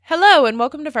Hello and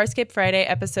welcome to Farscape Friday,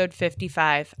 episode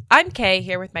 55. I'm Kay,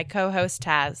 here with my co-host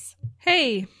Taz.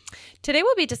 Hey! Today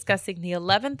we'll be discussing the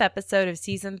 11th episode of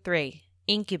Season 3,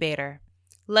 Incubator.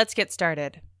 Let's get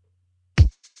started.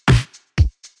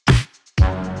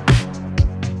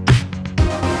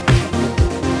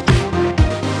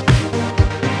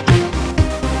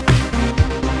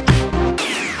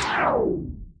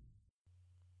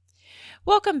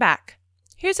 Welcome back.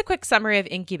 Here's a quick summary of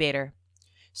Incubator.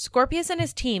 Scorpius and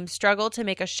his team struggle to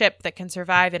make a ship that can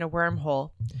survive in a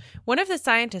wormhole. One of the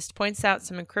scientists points out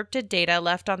some encrypted data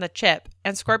left on the chip,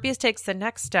 and Scorpius takes the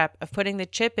next step of putting the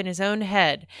chip in his own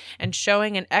head and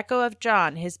showing an echo of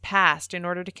John his past in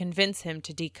order to convince him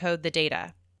to decode the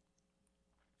data.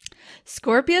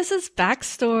 Scorpius's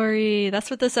backstory. That's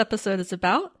what this episode is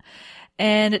about.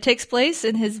 And it takes place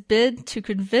in his bid to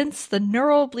convince the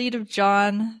neural bleed of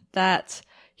John that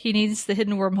he needs the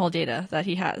hidden wormhole data that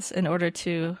he has in order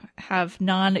to have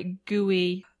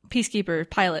non-gooey peacekeeper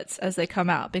pilots as they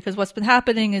come out. Because what's been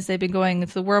happening is they've been going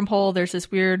into the wormhole, there's this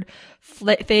weird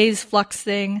phase flux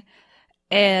thing,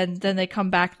 and then they come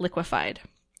back liquefied.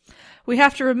 We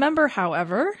have to remember,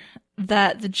 however,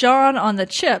 that the John on the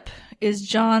chip is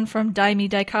John from Daimi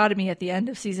Dichotomy at the end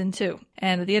of Season 2.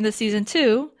 And at the end of Season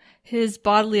 2, his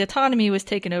bodily autonomy was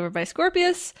taken over by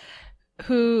Scorpius,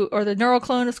 or the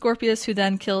neuro-clone of Scorpius, who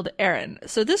then killed Aaron.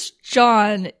 So this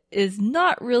John is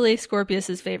not really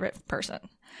Scorpius's favorite person.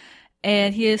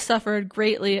 And he has suffered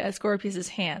greatly at Scorpius's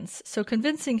hands. So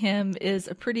convincing him is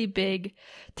a pretty big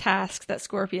task that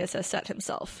Scorpius has set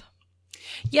himself.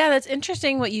 Yeah, that's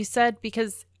interesting what you said,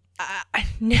 because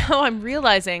now I'm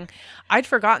realizing I'd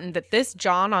forgotten that this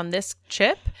John on this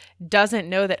chip doesn't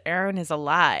know that Aaron is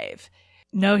alive.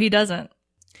 No, he doesn't.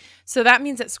 So that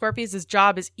means that Scorpius's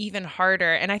job is even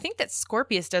harder. And I think that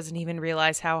Scorpius doesn't even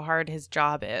realize how hard his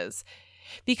job is.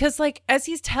 Because, as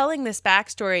he's telling this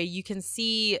backstory, you can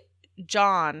see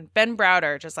John, Ben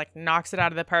Browder, just, knocks it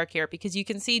out of the park here. Because you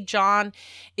can see John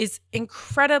is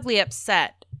incredibly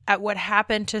upset at what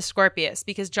happened to Scorpius.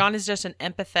 Because John is just an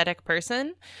empathetic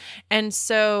person. And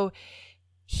so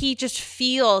he just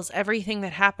feels everything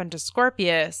that happened to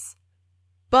Scorpius.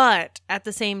 But at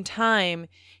the same time,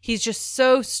 he's just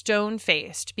so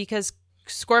stone-faced because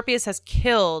Scorpius has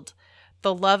killed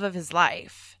the love of his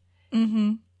life.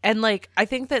 Mm-hmm. And, I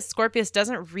think that Scorpius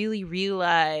doesn't really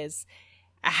realize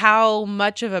how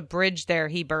much of a bridge there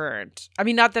he burned. I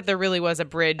mean, not that there really was a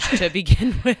bridge to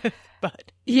begin with,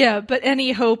 but... Yeah, but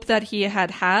any hope that he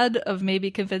had of maybe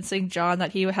convincing John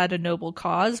that he had a noble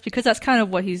cause, because that's kind of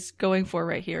what he's going for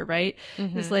right here, right?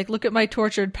 Mm-hmm. It's look at my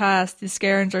tortured past. The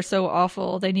Scarens are so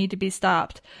awful. They need to be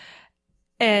stopped.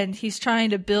 And he's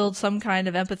trying to build some kind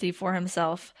of empathy for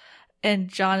himself. And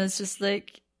John is just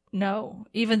no.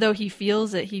 Even though he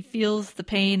feels it, he feels the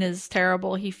pain is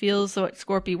terrible. He feels what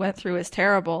Scorpio went through is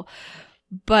terrible.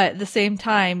 But at the same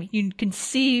time, you can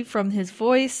see from his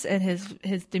voice and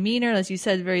his demeanor, as you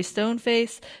said, very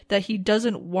stone-faced, that he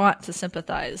doesn't want to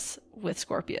sympathize with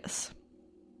Scorpius.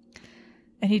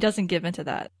 And he doesn't give into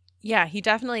that. Yeah, he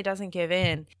definitely doesn't give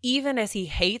in. Even as he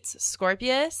hates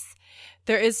Scorpius,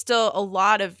 there is still a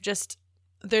lot of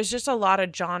there's just a lot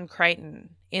of John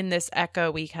Crichton in this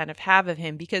echo we kind of have of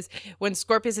him, because when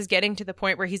Scorpius is getting to the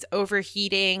point where he's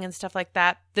overheating and stuff like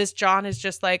that, this John is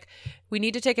just we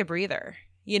need to take a breather,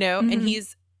 Mm-hmm.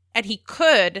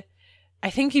 And I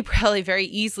think he probably very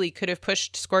easily could have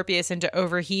pushed Scorpius into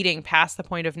overheating past the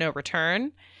point of no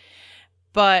return.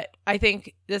 But I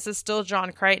think this is still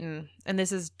John Crichton, and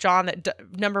this is John that,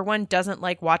 number one, doesn't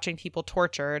like watching people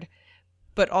tortured,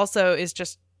 but also is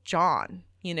just John,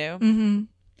 Mm-hmm.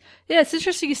 Yeah, it's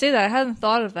interesting you say that. I hadn't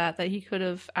thought of that he could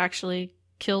have actually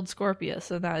killed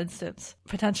Scorpius in that instance,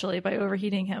 potentially by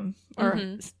overheating him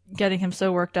or getting him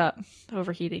so worked up.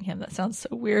 Overheating him, that sounds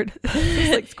so weird.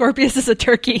 It's Scorpius is a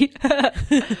turkey.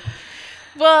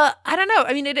 Well, I don't know.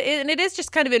 I mean, it is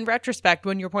just kind of in retrospect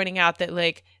when you're pointing out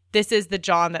that this is the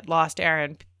John that lost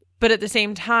Aaron. But at the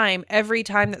same time, every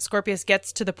time that Scorpius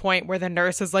gets to the point where the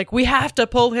nurse is we have to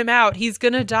pull him out, he's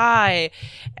going to die.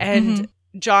 And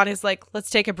John is let's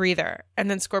take a breather.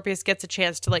 And then Scorpius gets a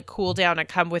chance to cool down and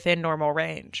come within normal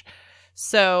range.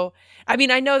 So, I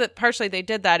mean, I know that partially they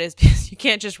did that is because you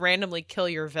can't just randomly kill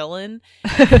your villain.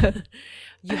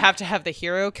 You have to have the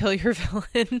hero kill your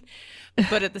villain.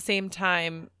 But at the same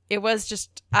time, it was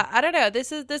just, I don't know.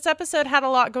 This episode had a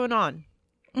lot going on.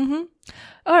 Mm-hmm.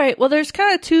 All right. Well, there's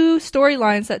kind of two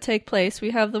storylines that take place.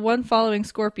 We have the one following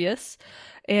Scorpius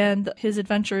and his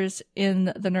adventures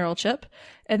in the neural chip.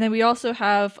 And then we also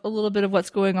have a little bit of what's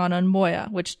going on Moya,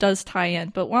 which does tie in.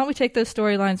 But why don't we take those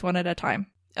storylines one at a time?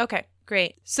 Okay,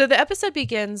 great. So the episode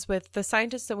begins with the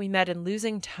scientists that we met in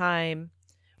Losing Time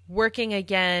working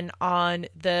again on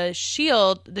the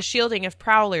shielding of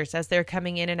prowlers as they're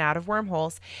coming in and out of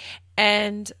wormholes.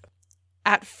 And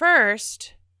at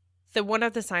first, one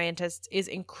of the scientists is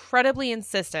incredibly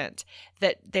insistent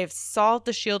that they've solved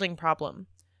the shielding problem.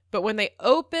 But when they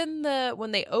open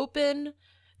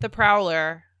the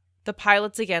prowler, the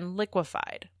pilot's again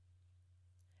liquefied.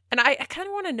 And I kind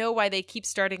of want to know why they keep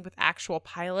starting with actual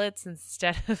pilots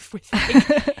instead of with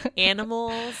like,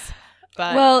 animals.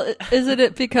 But well, isn't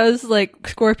it because like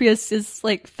Scorpius is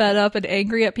like fed up and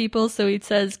angry at people, so he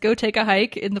says, "Go take a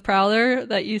hike in the prowler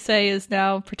that you say is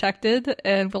now protected,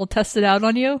 and we'll test it out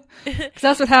on you." Because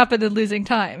that's what happened in Losing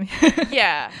Time.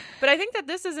 Yeah, but I think that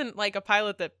this isn't like a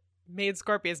pilot that made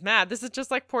Scorpius mad. This is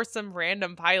just like poor some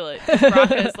random pilot.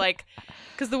 Bracca's like,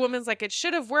 because the woman's like, "It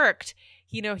should have worked.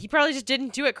 You know, he probably just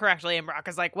didn't do it correctly." And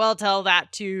Bracca's like, "Well, tell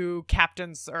that to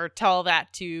captains or tell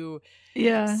that to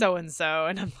so-and-so."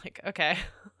 And I'm like, okay.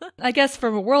 I guess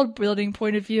from a world building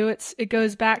point of view, it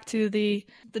goes back to the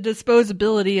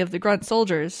disposability of the grunt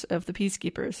soldiers, of the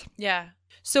peacekeepers. Yeah.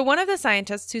 So one of the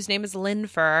scientists, whose name is Lynn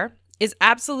Fur, is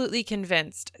absolutely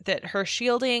convinced that her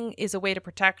shielding is a way to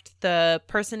protect the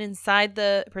person inside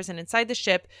the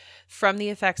ship from the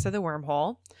effects of the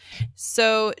wormhole.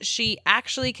 So she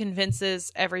actually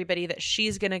convinces everybody that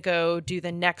she's going to go do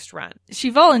the next run.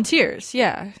 She volunteers,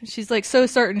 yeah. She's like so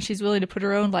certain she's willing to put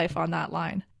her own life on that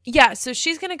line. Yeah, so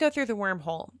she's going to go through the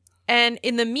wormhole. And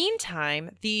in the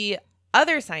meantime, the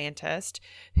other scientist,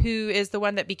 who is the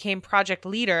one that became project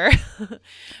leader,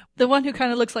 the one who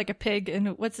kind of looks like a pig,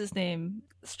 and what's his name?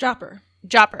 Strapper.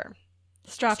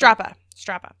 Strappa.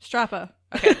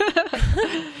 Okay.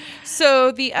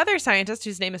 So the other scientist,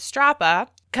 whose name is Strappa,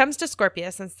 comes to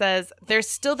Scorpius and says, "There's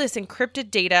still this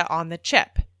encrypted data on the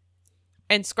chip."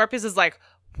 And Scorpius is like,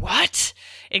 "What?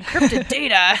 Encrypted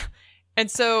data?" And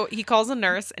so he calls a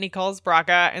nurse and he calls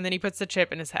Bracca, and then he puts the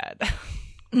chip in his head.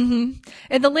 Mm-hmm.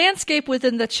 And the landscape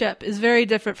within the chip is very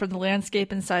different from the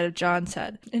landscape inside of John's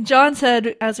head. In John's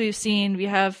head, as we've seen, we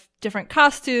have different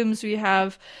costumes, we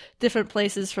have different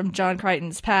places from John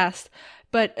Crichton's past.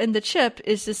 But in the chip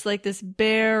is just like this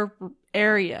bare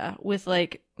area with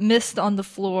like mist on the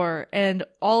floor, and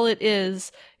all it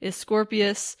is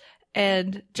Scorpius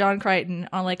and John Crichton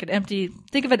on like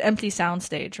think of an empty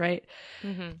soundstage, right?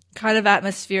 Mm-hmm. Kind of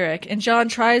atmospheric. And John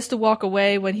tries to walk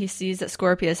away when he sees that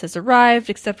Scorpius has arrived,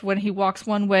 except when he walks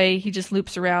one way, he just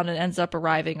loops around and ends up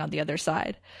arriving on the other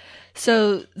side.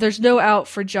 So there's no out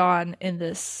for John in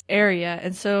this area.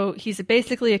 And so he's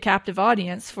basically a captive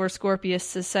audience for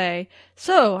Scorpius to say,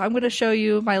 "So I'm going to show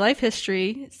you my life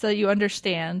history so you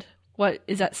understand what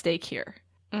is at stake here."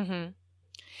 Mm-hmm.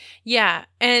 Yeah,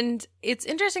 and it's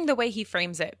interesting the way he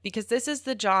frames it, because this is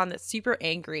the John that's super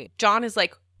angry. John is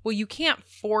like, "Well, you can't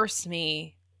force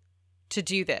me to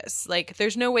do this. Like,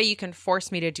 there's no way you can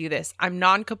force me to do this. I'm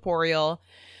non-corporeal.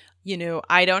 You know,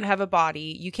 I don't have a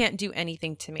body. You can't do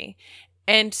anything to me."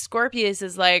 And Scorpius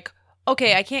is like,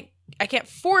 "Okay, I can't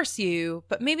force you,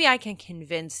 but maybe I can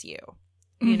convince you."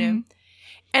 You know?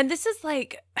 And this is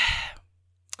like,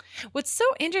 what's so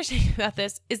interesting about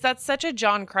this is that's such a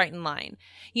John Crichton line.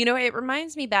 You know, it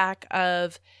reminds me back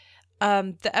of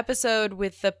the episode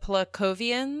with the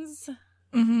Plakovians.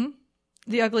 Mm-hmm.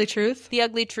 The Ugly Truth. The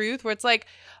Ugly Truth, where it's like,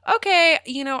 okay,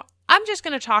 you know, I'm just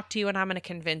going to talk to you and I'm going to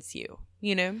convince you,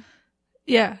 you know?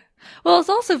 Yeah. Well, it's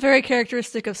also very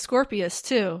characteristic of Scorpius,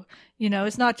 too. You know,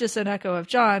 it's not just an echo of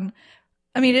John.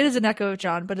 I mean, it is an echo of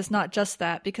John, but it's not just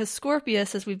that, because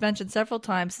Scorpius, as we've mentioned several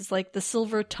times, is like the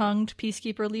silver-tongued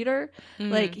peacekeeper leader.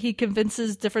 Mm-hmm. Like, he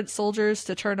convinces different soldiers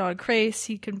to turn on Crais.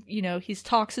 He can, you know, he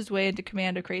talks his way into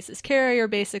command of Crais' carrier,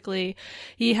 basically.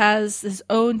 He has his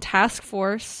own task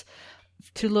force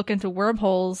to look into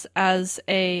wormholes as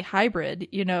a hybrid.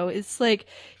 You know, it's like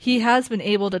he has been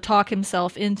able to talk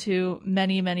himself into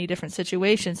many, many different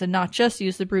situations and not just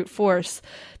use the brute force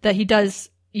that he does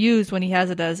use when he has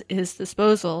it at his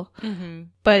disposal. Mm-hmm.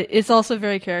 But it's also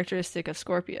very characteristic of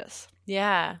Scorpius.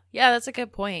 Yeah, that's a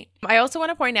good point. I also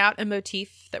want to point out a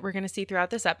motif that we're going to see throughout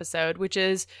this episode, which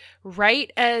is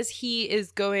right as he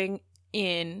is going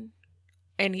in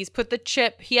and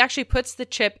he actually puts the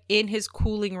chip in his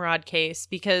cooling rod case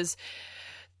because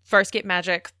Farscape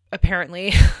magic,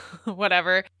 apparently,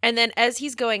 whatever. And then as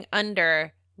he's going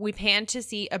under, we pan to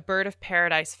see a bird of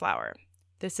paradise flower.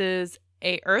 This is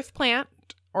a earth plant,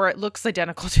 or it looks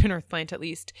identical to an earth plant at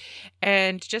least.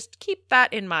 And just keep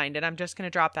that in mind. And I'm just going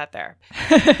to drop that there.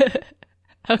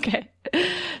 Okay.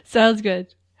 Sounds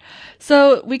good.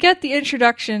 So we get the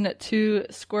introduction to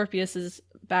Scorpius's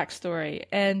backstory.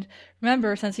 And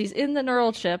remember, since he's in the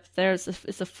neural chip,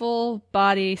 it's a full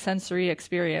body sensory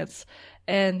experience.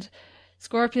 And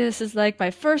Scorpius is like,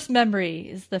 my first memory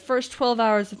is the first 12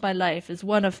 hours of my life is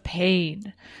one of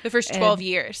pain. The first 12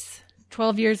 years.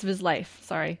 12 years of his life,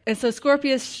 sorry. And so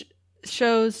Scorpius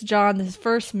shows John his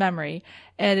first memory,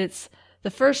 and it's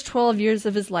the first 12 years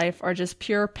of his life are just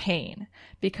pure pain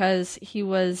because he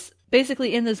was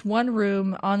basically in this one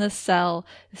room on this cell.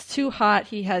 It's too hot.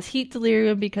 He has heat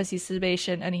delirium because he's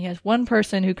sedation, and he has one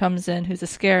person who comes in who's a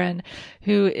Scaran,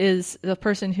 who is the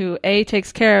person who A,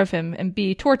 takes care of him, and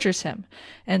B, tortures him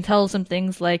and tells him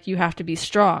things like, you have to be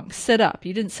strong, sit up.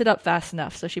 You didn't sit up fast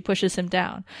enough, so she pushes him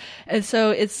down. And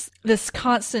so it's this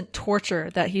constant torture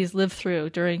that he's lived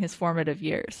through during his formative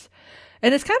years.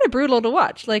 And it's kind of brutal to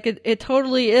watch. Like, it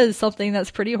totally is something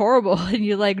that's pretty horrible. And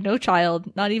you're like, no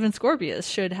child, not even Scorpius,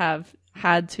 should have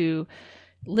had to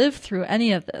live through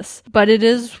any of this. But it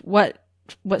is what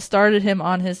started him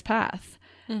on his path.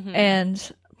 Mm-hmm.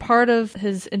 And part of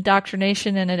his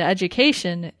indoctrination and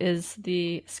education is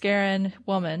the Scaran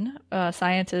woman,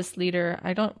 scientist, leader.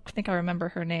 I don't think I remember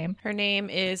her name. Her name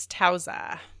is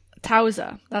Tauza.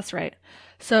 Tauza, that's right.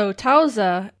 So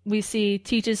Tauza, we see,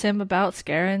 teaches him about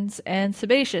Scarans and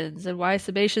Sebaceans and why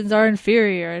Sebaceans are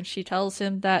inferior. And she tells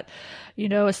him that, a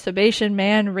Sebacean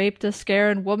man raped a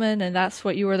Scaran woman and that's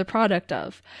what you were the product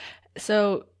of.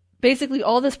 So basically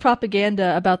all this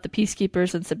propaganda about the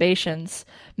Peacekeepers and Sebaceans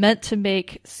meant to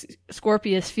make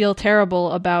Scorpius feel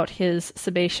terrible about his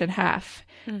Sebacean half.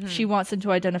 Mm-hmm. She wants him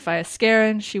to identify as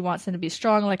Scaran. She wants him to be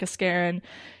strong like a Scaran.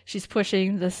 She's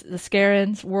pushing the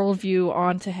Scaran's worldview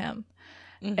onto him.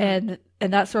 Mm-hmm.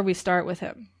 And that's where we start with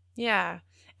him. Yeah.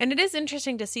 And it is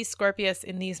interesting to see Scorpius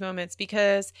in these moments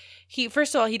because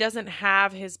first of all, he doesn't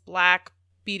have his black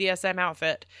BDSM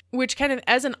outfit, which kind of,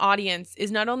 as an audience,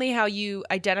 is not only how you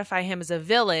identify him as a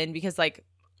villain, because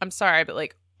I'm sorry,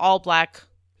 but all black,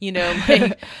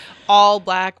 all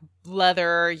black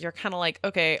leather, you're kind of like,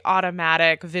 okay,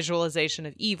 automatic visualization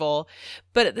of evil.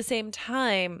 But at the same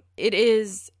time, it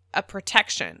is a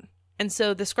protection. And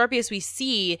so the Scorpius we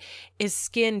see, his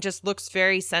skin just looks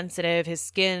very sensitive. His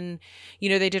skin,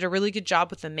 they did a really good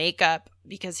job with the makeup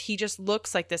because he just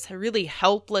looks like this really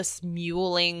helpless,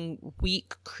 mewling,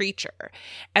 weak creature.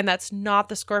 And that's not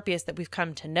the Scorpius that we've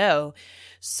come to know.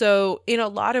 So in a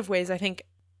lot of ways, I think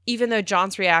even though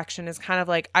John's reaction is kind of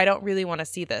like, I don't really want to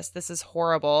see this. This is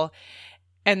horrible.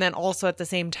 And then also at the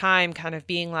same time kind of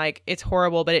being like, it's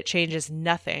horrible, but it changes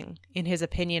nothing in his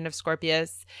opinion of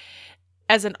Scorpius.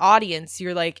 As an audience,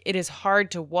 you're like, it is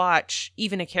hard to watch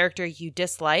even a character you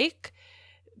dislike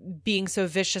being so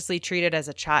viciously treated as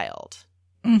a child.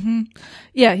 Mm-hmm.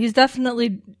 Yeah, he's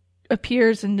definitely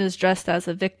appears and is dressed as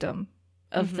a victim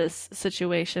of this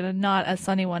situation and not as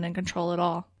someone in control at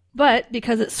all. But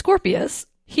because it's Scorpius,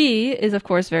 he is, of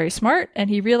course, very smart, and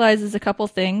he realizes a couple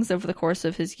things over the course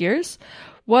of his years.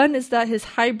 One is that his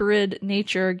hybrid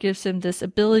nature gives him this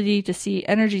ability to see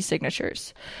energy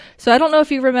signatures. So I don't know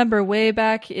if you remember way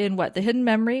back in The Hidden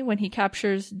Memory, when he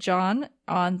captures John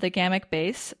on the Gamic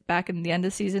base back in the end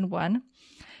of season 1.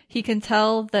 He can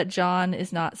tell that John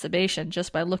is not Sebacean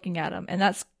just by looking at him. And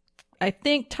that's, I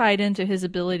think, tied into his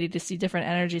ability to see different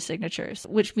energy signatures,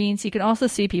 which means he can also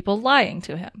see people lying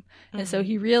to him. Mm-hmm. And so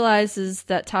he realizes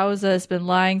that Tauza has been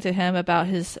lying to him about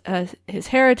his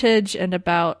heritage and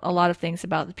about a lot of things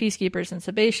about the Peacekeepers and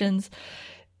Sebaceans.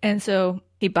 And so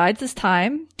he bides his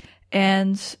time,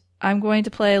 and I'm going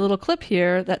to play a little clip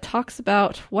here that talks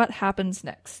about what happens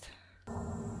next.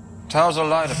 Tauza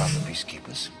lied about the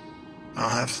Peacekeepers. I'll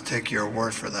have to take your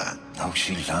word for that. No,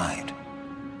 she lied.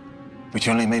 Which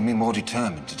only made me more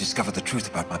determined to discover the truth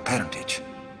about my parentage.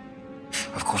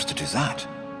 Of course, to do that,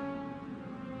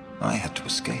 I had to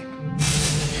escape.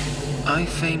 I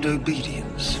feigned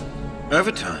obedience.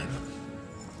 Over time,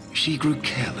 she grew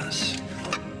careless.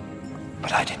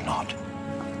 But I did not.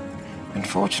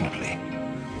 Unfortunately,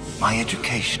 my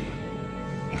education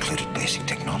included basic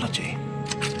technology.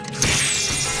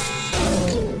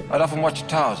 I'd often watch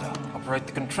Tauza operate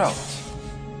the controls,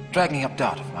 dragging up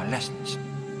data for my lessons.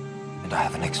 And I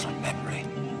have an excellent memory,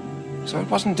 so it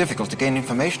wasn't difficult to gain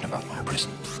information about my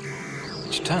prison,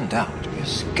 which turned out to be a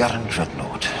Scaran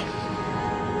dreadnought.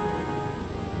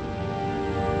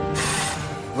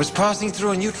 I was passing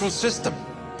through a neutral system.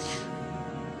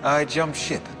 I jumped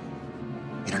ship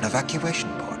in an evacuation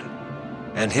pod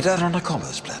and hit out on a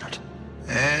commerce planet.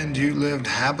 And you lived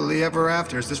happily ever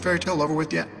after. Is this fairy tale over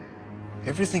with yet?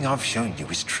 Everything I've shown you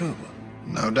is true.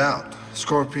 No doubt.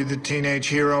 Scorpio, the teenage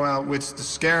hero, outwits the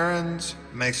Scarans,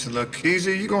 makes it look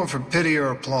easy. You going for pity or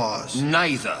applause?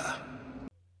 Neither.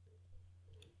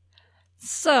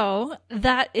 So,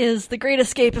 that is the great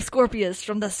escape of Scorpius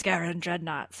from the Scaran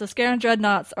Dreadnought. So Scaran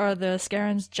Dreadnoughts are the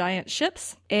Scaran's giant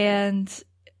ships, and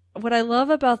what I love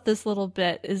about this little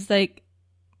bit is like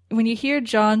when you hear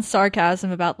John's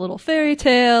sarcasm about little fairy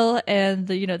tale and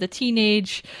the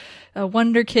teenage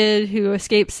wonder kid who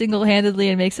escapes single-handedly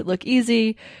and makes it look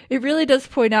easy, it really does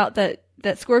point out that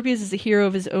Scorpius is a hero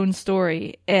of his own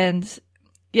story. And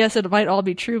yes, it might all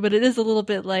be true, but it is a little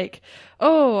bit like,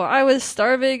 oh, I was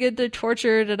starving and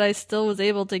tortured and I still was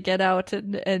able to get out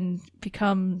and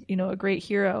become, a great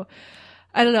hero.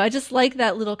 I don't know. I just like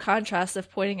that little contrast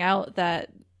of pointing out that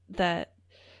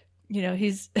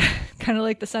he's kind of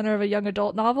like the center of a young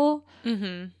adult novel,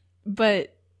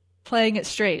 but playing it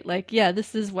straight. Like, yeah,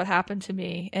 this is what happened to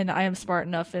me, and I am smart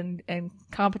enough and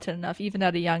competent enough, even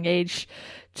at a young age,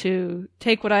 to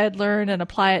take what I had learned and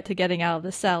apply it to getting out of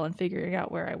the cell and figuring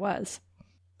out where I was.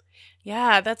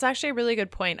 Yeah, that's actually a really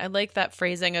good point. I like that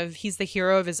phrasing of he's the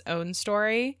hero of his own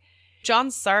story.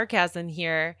 John's sarcasm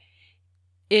here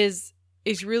is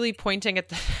really pointing at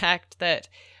the fact that,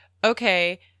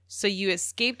 okay, so you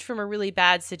escaped from a really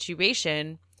bad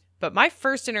situation, but my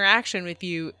first interaction with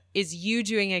you is you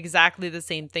doing exactly the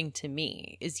same thing to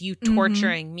me, is you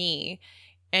torturing me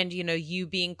and, you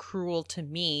being cruel to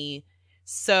me.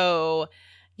 So,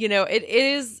 it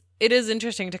is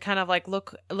interesting to kind of like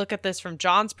look at this from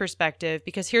John's perspective,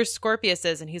 because here's Scorpius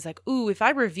is, and he's like, ooh, if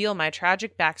I reveal my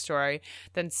tragic backstory,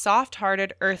 then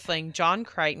soft-hearted earthling John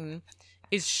Crichton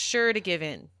is sure to give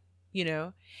in,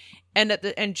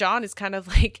 and John is kind of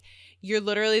like, you're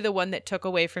literally the one that took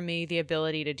away from me the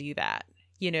ability to do that.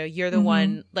 You're the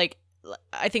one, like,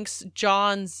 I think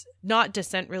John's not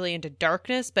descent really into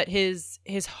darkness, but his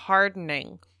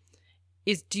hardening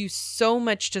is due so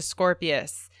much to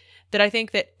Scorpius that I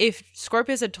think that if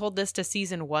Scorpius had told this to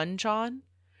season 1 John,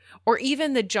 or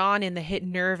even the John in the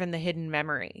hidden Nerve and the Hidden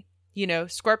Memory,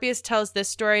 Scorpius tells this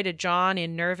story to John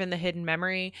in Nerve and the Hidden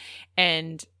Memory,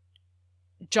 and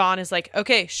John is like,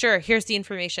 okay, sure, here's the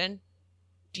information.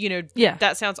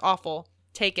 That sounds awful.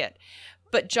 Take it.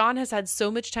 But John has had so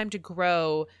much time to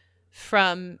grow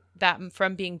from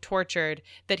being tortured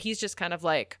that he's just kind of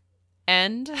like,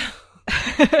 end.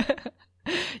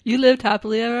 You lived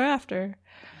happily ever after.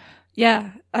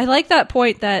 Yeah. I like that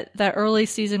point that early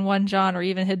season 1 John, or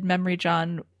even Hidden Memory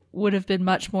John, would have been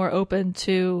much more open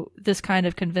to this kind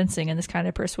of convincing and this kind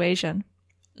of persuasion.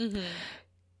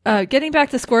 Getting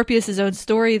back to Scorpius' own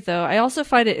story, though, I also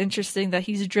find it interesting that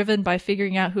he's driven by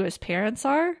figuring out who his parents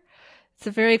are. It's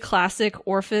a very classic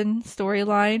orphan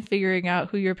storyline, figuring out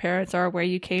who your parents are, where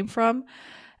you came from.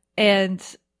 And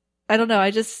I don't know,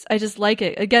 I just like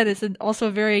it. Again, it's also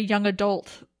a very young adult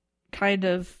kind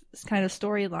of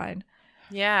storyline.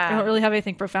 Yeah. I don't really have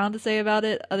anything profound to say about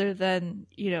it other than,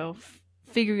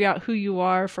 figuring out who you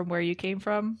are from where you came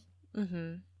from.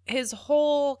 His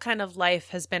whole kind of life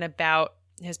has been about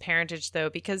his parentage, though,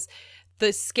 because the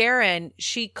Scaran,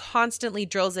 she constantly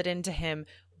drills it into him.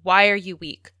 Why are you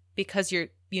weak? Because you're,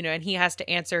 and he has to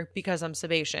answer, because I'm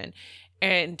Sebastian.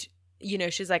 And,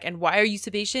 she's like, and why are you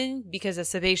Sebastian? Because a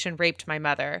Sebastian raped my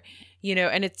mother,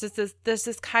 and it's just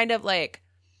this kind of like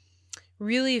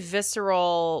really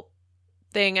visceral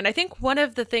thing. And I think one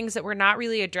of the things that we're not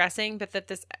really addressing, but that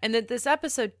this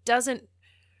episode doesn't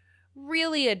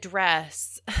really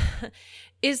address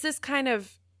is this kind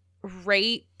of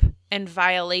rape and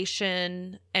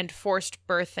violation and forced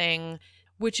birthing,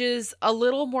 which is a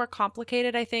little more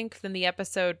complicated, I think, than the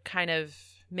episode kind of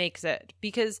makes it,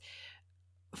 because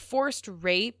forced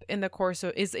rape in the course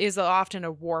of is often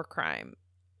a war crime.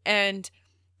 And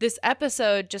this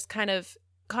episode just kind of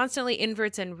constantly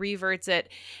inverts and reverts it,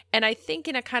 and I think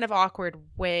in a kind of awkward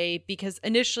way, because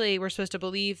initially we're supposed to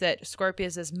believe that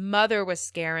Scorpius's mother was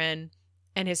Scaran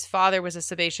and his father was a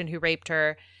Sebastian who raped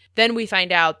her. Then we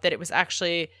find out that it was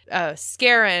actually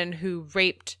Scaran who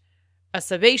raped a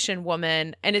Sebastian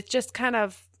woman, and it's just kind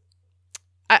of,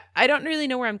 I don't really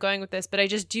know where I'm going with this, but I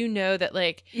just do know that,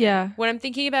 like, when I'm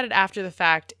thinking about it after the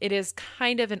fact, it is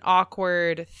kind of an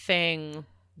awkward thing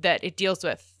that it deals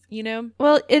with,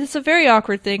 Well, it's a very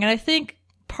awkward thing, and I think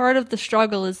part of the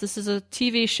struggle is this is a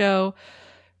TV show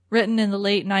written in the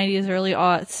late 90s, early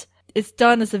aughts. It's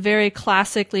done as a very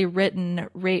classically written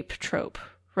rape trope,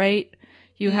 right?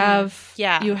 You have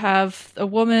a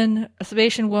woman, a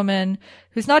Sebastian woman,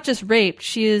 who's not just raped,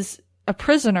 she is a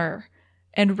prisoner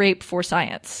and raped for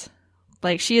science.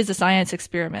 Like, she is a science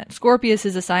experiment. Scorpius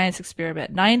is a science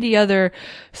experiment. 90 other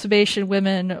Sebastian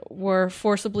women were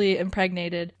forcibly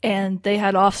impregnated, and they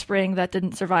had offspring that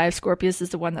didn't survive. Scorpius is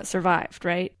the one that survived,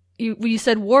 right? You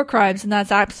said war crimes, and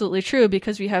that's absolutely true,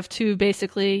 because we have two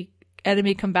basically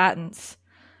enemy combatants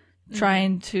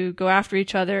trying to go after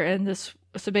each other, and this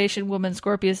Sebastian woman,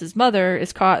 Scorpius's mother,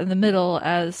 is caught in the middle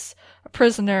as a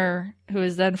prisoner who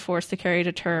is then forced to carry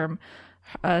to term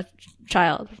a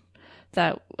child,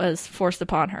 that was forced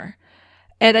upon her.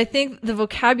 And I think the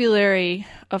vocabulary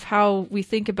of how we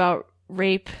think about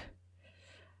rape,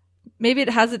 maybe it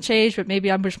hasn't changed, but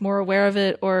maybe I'm just more aware of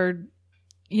it, or,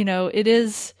 you know, it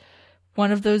is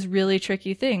one of those really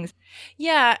tricky things.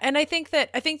 Yeah, and I think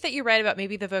that you're right about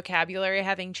maybe the vocabulary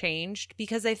having changed,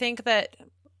 because I think that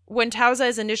when Tauza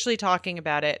is initially talking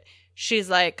about it, she's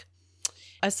like,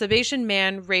 a Sabatian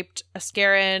man raped a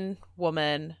Scaran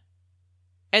woman,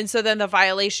 and so then the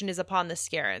violation is upon the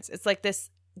Scarans. It's like this,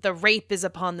 the rape is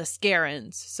upon the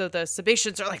Scarans, so the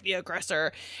Sabatians are like the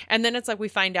aggressor. And then it's like we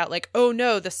find out like, oh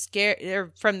no,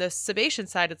 from the Sabatian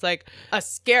side, it's like a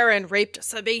Scaran raped a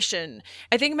Sabatian.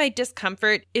 I think my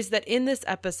discomfort is that in this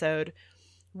episode,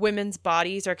 women's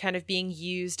bodies are kind of being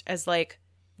used as like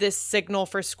this signal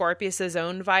for Scorpius's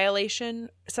own violation.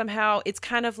 Somehow it's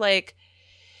kind of like,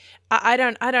 I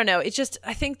don't know. It's just,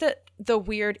 I think that the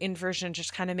weird inversion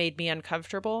just kind of made me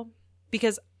uncomfortable,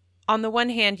 because on the one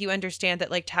hand, you understand that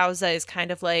like Tauza is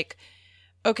kind of like,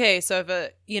 okay, so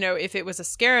if it was a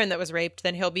Scaran that was raped,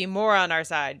 then he'll be more on our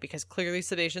side because clearly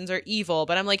Sabatians are evil.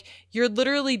 But I'm like, you're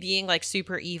literally being like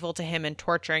super evil to him and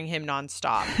torturing him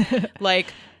nonstop. Like,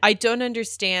 I don't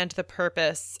understand the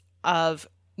purpose of,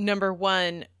 number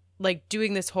one, like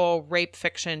doing this whole rape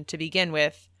fiction to begin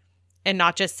with, and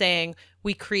not just saying,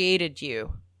 we created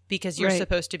you because you're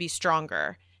supposed to be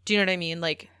stronger. Do you know what I mean?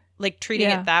 Like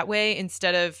treating it that way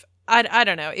instead of, I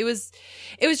don't know. It was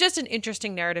just an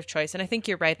interesting narrative choice. And I think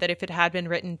you're right that if it had been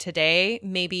written today,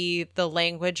 maybe the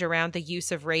language around the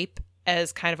use of rape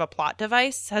as kind of a plot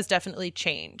device has definitely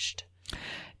changed.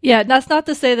 Yeah, that's not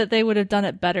to say that they would have done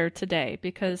it better today,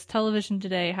 because television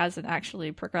today hasn't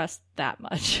actually progressed that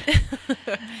much.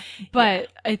 But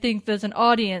I think as an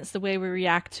audience, the way we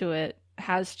react to it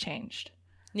has changed.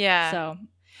 Yeah. So,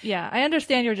 yeah, I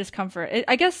understand your discomfort.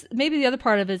 I guess maybe the other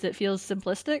part of it is it feels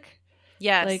simplistic.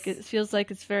 Yes. Like it feels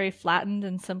like it's very flattened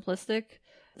and simplistic.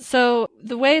 So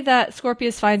the way that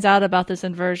Scorpius finds out about this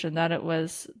inversion, that it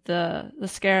was the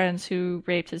Scarans who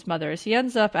raped his mother, is he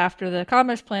ends up after the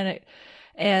Commerce Planet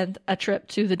and a trip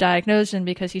to the Diagnosion,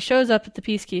 because he shows up at the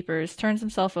Peacekeepers, turns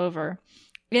himself over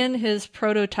in his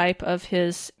prototype of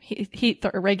his heat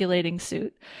regulating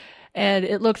suit. And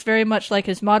it looks very much like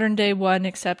his modern day one,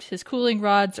 except his cooling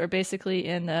rods are basically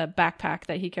in a backpack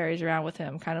that he carries around with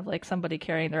him, kind of like somebody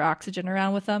carrying their oxygen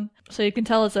around with them. So you can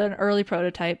tell it's an early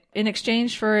prototype. In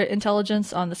exchange for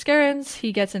intelligence on the Scarans,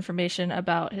 he gets information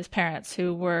about his parents,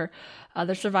 who were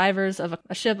the survivors of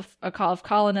a ship of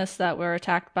colonists that were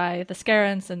attacked by the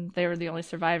Scarans, and they were the only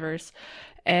survivors.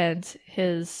 And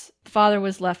his father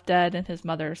was left dead and his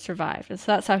mother survived. And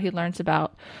so that's how he learns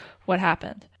about what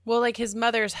happened. Well, like his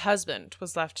mother's husband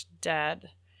was left dead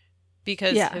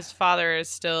because his father is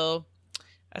still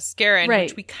a Scaran,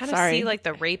 which we kind of see like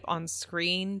the rape on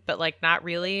screen, but like not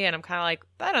really. And I'm kind of like,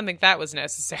 I don't think that was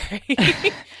necessary.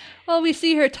 Well, we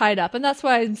see her tied up, and that's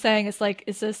why I'm saying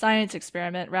it's a science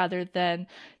experiment rather than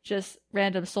just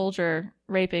random soldier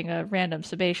raping a random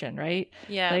Sabatian, right?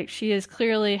 Yeah. Like she is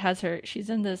clearly she's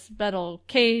in this metal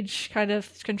cage kind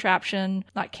of contraption,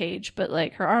 not cage, but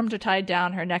like her arms are tied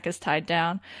down, her neck is tied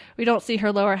down. We don't see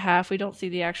her lower half. We don't see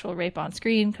the actual rape on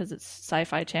screen because it's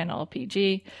Sci-Fi Channel,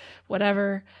 PG,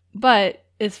 whatever. But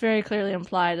it's very clearly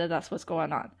implied that that's what's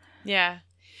going on. Yeah.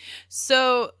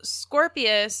 So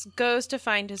Scorpius goes to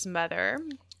find his mother,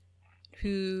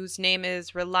 whose name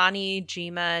is Relani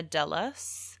Jima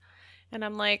Delos. And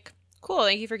I'm like, cool,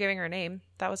 thank you for giving her a name.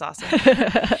 That was awesome.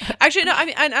 Actually, no, I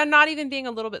mean, I'm not even being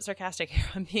a little bit sarcastic here.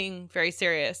 I'm being very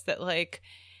serious that, like,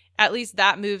 at least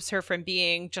that moves her from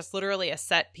being just literally a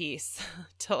set piece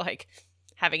to, like,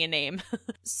 having a name.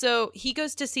 So he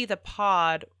goes to see the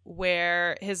pod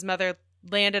where his mother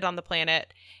landed on the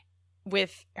planet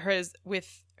with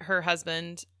her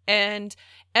husband, and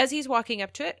as he's walking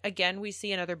up to it, again we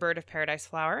see another bird of paradise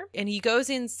flower, and he goes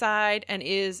inside and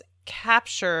is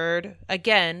captured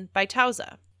again by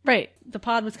Tauza. Right. The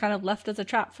pod was kind of left as a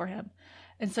trap for him,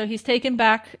 and so he's taken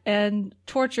back and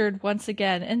tortured once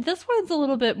again. And this one's a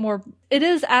little bit more, it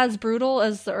is as brutal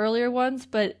as the earlier ones,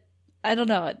 but I don't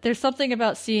know, there's something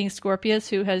about seeing Scorpius,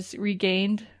 who has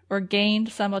regained or gained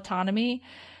some autonomy,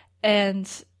 and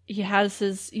he has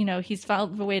his, he's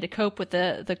found a way to cope with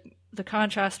the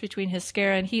contrast between his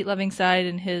Scaran heat-loving side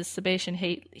and his Sabatian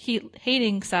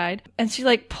heat-hating side. And she,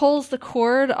 like, pulls the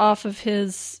cord off of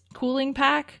his cooling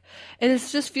pack, and it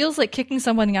just feels like kicking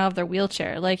someone out of their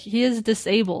wheelchair. Like, he is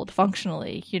disabled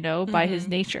functionally, by his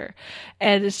nature.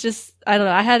 And it's just, I don't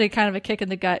know, I had a kind of a kick in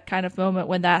the gut kind of moment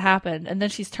when that happened. And then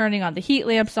she's turning on the heat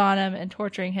lamps on him and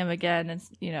torturing him again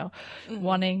and,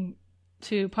 wanting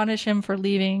to punish him for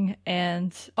leaving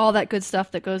and all that good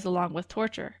stuff that goes along with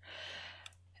torture.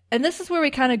 And this is where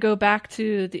we kind of go back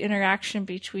to the interaction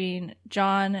between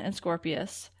John and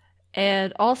Scorpius,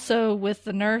 and also with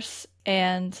the nurse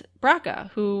and Braca,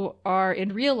 who are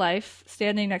in real life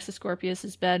standing next to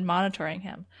Scorpius's bed monitoring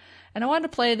him. And I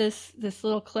wanted to play this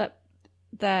little clip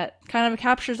that kind of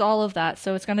captures all of that,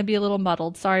 so it's going to be a little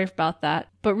muddled, sorry about that,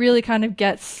 but really kind of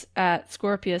gets at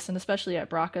Scorpius and especially at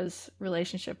Braca's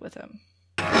relationship with him.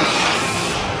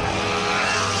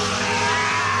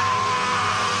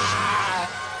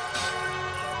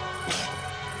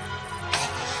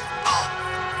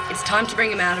 It's time to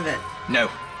bring him out of it. No.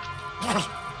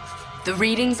 The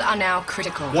readings are now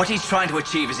critical. What he's trying to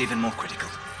achieve is even more critical.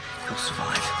 He'll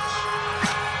survive.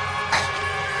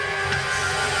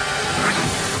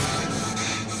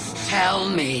 Tell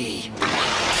me.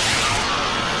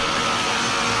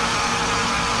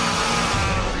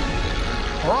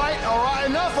 All right,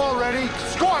 enough already.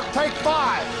 Scorp, take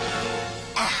 5.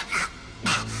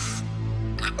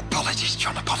 Apologies,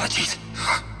 John, apologies.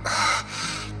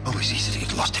 Always easy to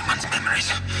get lost in one's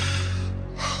memories.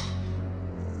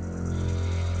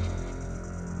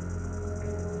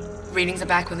 Readings are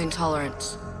back with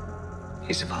intolerance.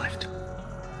 He survived.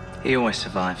 He always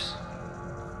survives.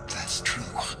 That's true.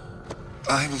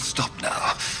 I will stop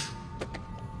now.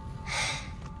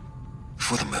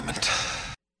 For the moment.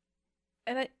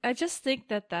 And I just think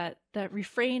that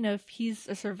refrain of he's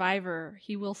a survivor,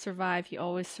 he will survive, he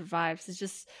always survives, is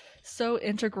just so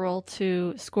integral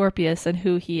to Scorpius and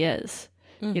who he is,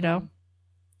 you know?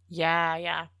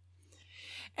 Yeah.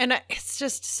 And it's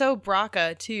just so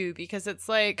Braca, too, because it's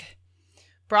like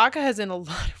Braca has in a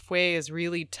lot of ways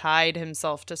really tied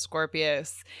himself to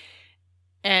Scorpius.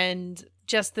 And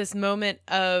just this moment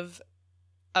of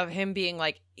him being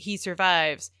like, he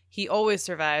survives, he always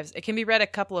survives. It can be read a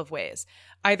couple of ways.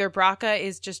 Either Braca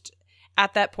is just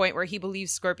at that point where he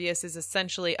believes Scorpius is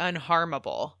essentially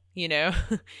unharmable, you know,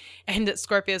 and that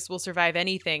Scorpius will survive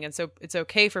anything. And so it's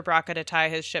okay for Braca to tie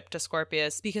his ship to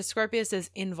Scorpius because Scorpius is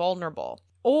invulnerable.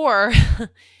 Or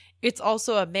it's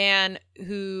also a man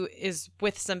who is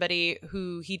with somebody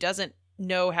who he doesn't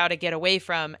know how to get away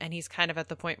from. And he's kind of at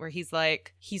the point where he's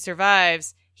like, he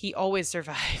survives, he always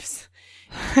survives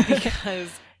because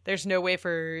there's no way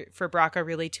for Braca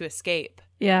really to escape.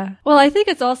 Yeah. Well, I think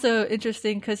it's also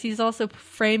interesting because he's also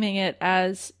framing it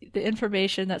as the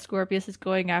information that Scorpius is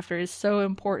going after is so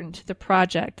important to the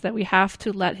project that we have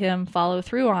to let him follow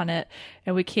through on it,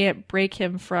 and we can't break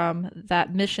him from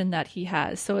that mission that he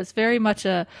has. So it's very much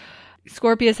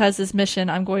Scorpius has this mission,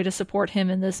 I'm going to support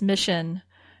him in this mission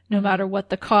no matter what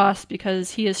the cost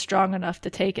because he is strong enough to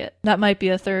take it. That might be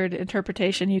a third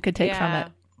interpretation you could take from it.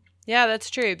 Yeah, that's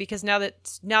true, because now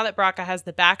that Braca has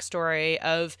the backstory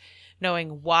of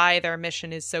knowing why their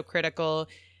mission is so critical,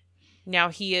 now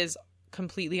he is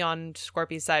completely on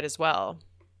Scorpius' side as well.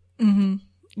 Mm-hmm.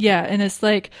 Yeah, and it's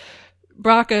like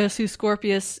Braca is who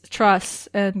Scorpius trusts,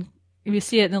 and we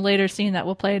see it in a later scene that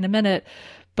we'll play in a minute,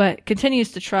 but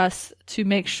continues to trust to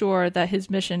make sure that his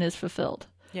mission is fulfilled.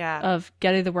 Yeah. Of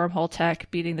getting the wormhole tech,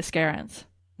 beating the Scarans.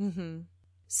 Mm-hmm.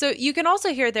 So you can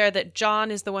also hear there that John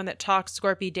is the one that talks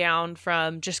Scorpy down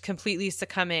from just completely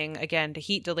succumbing again to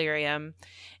heat delirium.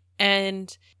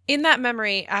 And in that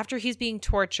memory, after he's being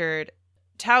tortured,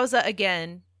 Tauza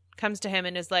again comes to him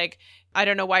and is like, I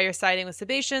don't know why you're siding with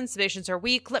Sebastians. Sebastians are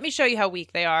weak. Let me show you how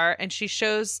weak they are. And she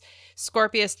shows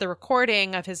Scorpius the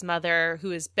recording of his mother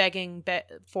who is begging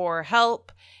for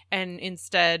help and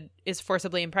instead is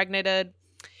forcibly impregnated.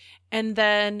 And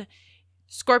then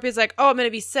Scorpius is like, oh, I'm going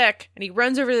to be sick. And he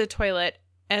runs over to the toilet.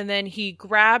 And then he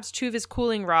grabs 2 of his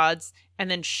cooling rods and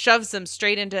then shoves them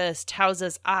straight into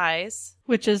Tauza's eyes.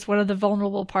 Which is one of the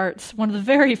vulnerable parts, one of the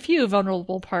very few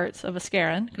vulnerable parts of a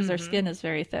Scaran, because their skin is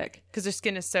very thick. Because their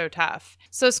skin is so tough.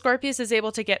 So Scorpius is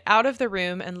able to get out of the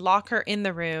room and lock her in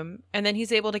the room. And then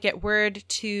he's able to get word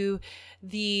to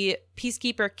the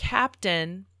Peacekeeper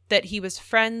captain that he was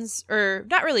friends, or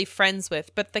not really friends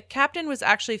with, but the captain was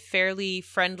actually fairly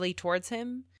friendly towards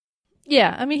him.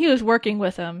 Yeah, I mean, he was working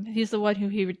with him. He's the one who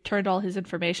he returned all his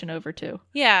information over to.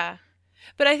 Yeah.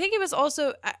 But I think it was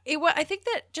also, I think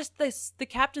that just the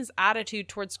captain's attitude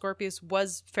towards Scorpius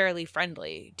was fairly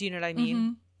friendly. Do you know what I mean?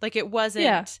 Mm-hmm. Like it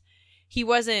wasn't, he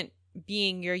wasn't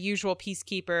being your usual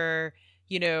peacekeeper,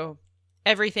 you know,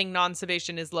 everything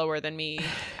non-Sebastian is lower than me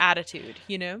attitude,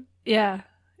 you know? Yeah,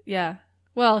 yeah.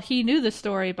 Well, he knew the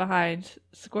story behind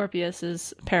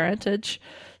Scorpius's parentage,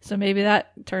 so maybe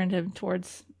that turned him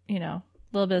towards, you know,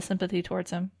 a little bit of sympathy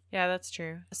towards him. Yeah, that's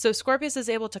true. So Scorpius is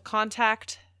able to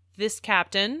contact this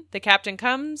captain. The captain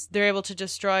comes. They're able to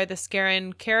destroy the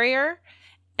Scaran carrier,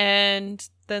 and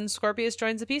then Scorpius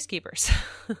joins the Peacekeepers.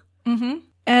 Mm-hmm.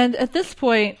 And at this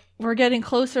point, we're getting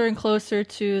closer and closer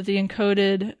to the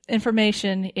encoded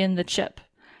information in the chip.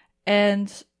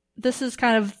 And this is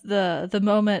kind of the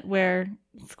moment where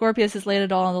Scorpius has laid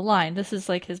it all on the line. This is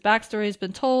like his backstory has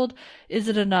been told. Is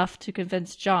it enough to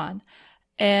convince John?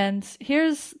 And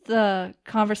here's the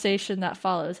conversation that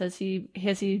follows as he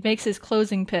makes his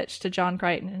closing pitch to John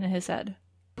Crichton in his head.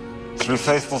 Through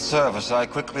faithful service, I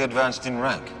quickly advanced in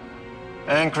rank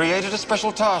and created a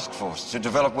special task force to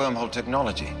develop wormhole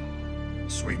technology.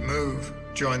 Sweet move.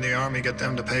 Join the army, get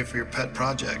them to pay for your pet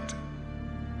project.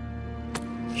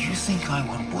 You think I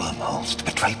want wormholes to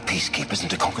betray peacekeepers and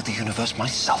to conquer the universe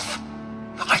myself?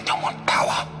 I don't want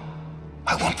power.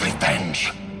 I want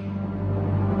revenge.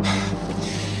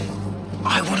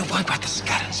 I want to wipe out the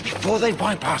Scarens before they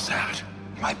wipe us out.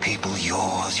 My people,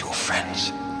 yours, your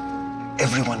friends,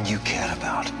 everyone you care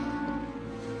about.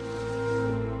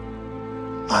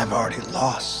 I've already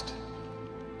lost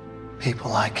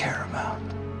people I care about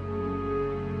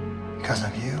because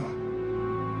of you.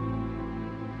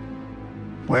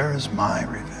 Where is my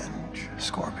revenge,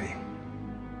 Scorpy?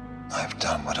 I've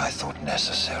done what I thought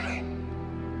necessary.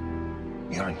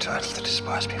 You're entitled to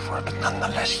despise me for it, but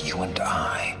nonetheless, you and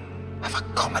I have a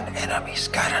common enemy,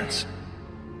 Scarens.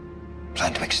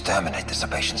 Plan to exterminate the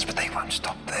Sebaceans, but they won't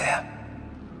stop there.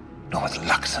 Nor with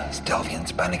Luxons,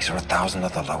 Delvians, Bannics, or 1,000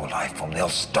 other lower life form. They'll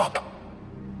stop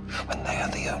when they are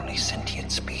the only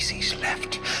sentient species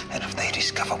left, and if they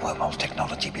discover wormhole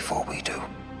technology before we do,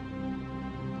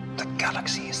 the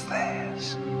galaxy is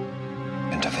theirs.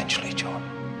 And eventually, John,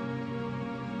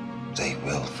 they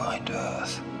will find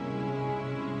Earth.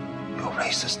 Your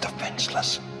race is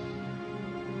defenseless.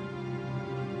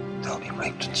 They'll be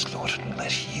raped and slaughtered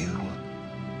unless you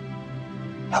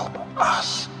help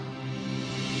us.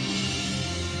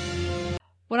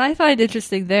 What I find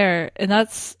interesting there, and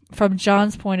that's from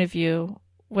John's point of view,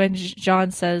 when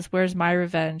John says, "Where's my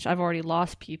revenge? I've already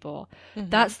lost people." Mm-hmm.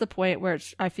 That's the point where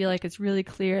I feel like it's really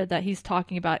clear that he's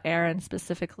talking about Aaron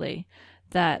specifically,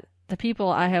 that the people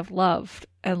I have loved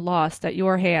and lost at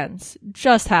your hands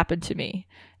just happened to me,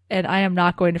 and I am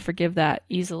not going to forgive that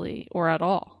easily or at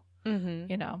all. Mm-hmm.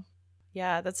 You know?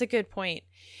 Yeah, that's a good point.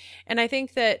 And I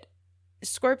think that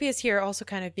Scorpius here also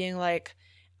kind of being like,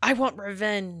 I want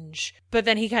revenge. But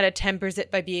then he kind of tempers it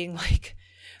by being like,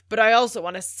 but I also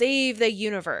want to save the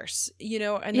universe, you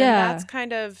know? And then that's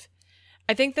kind of,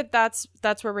 I think that's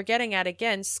where we're getting at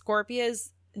again.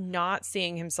 Scorpius not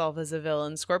seeing himself as a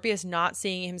villain. Scorpius not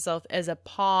seeing himself as a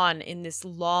pawn in this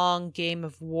long game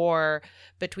of war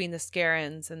between the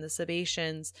Scarens and the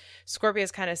Sebaceans. Scorpius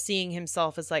kind of seeing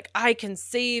himself as like, I can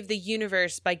save the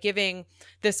universe by giving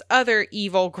this other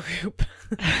evil group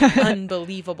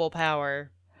unbelievable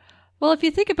power. Well, if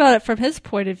you think about it from his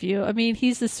point of view, I mean,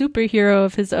 he's the superhero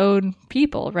of his own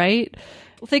people, right?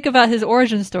 Think about his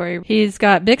origin story. He's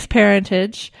got mixed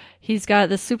parentage. He's got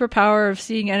the superpower of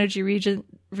seeing energy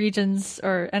regions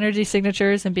or energy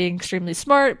signatures and being extremely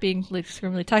smart, being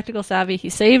extremely technical savvy. He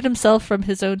saved himself from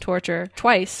his own torture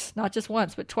twice, not just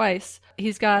once, but twice.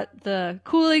 He's got the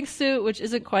cooling suit, which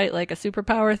isn't quite like a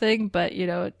superpower thing, but, you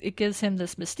know, it gives him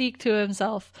this mystique to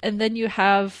himself. And then you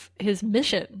have his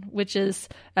mission, which is,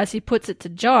 as he puts it to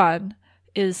John,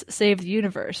 is save the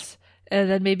universe. And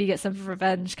then maybe get some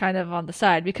revenge kind of on the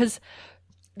side, because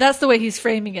that's the way he's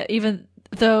framing it, even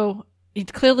though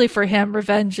clearly for him,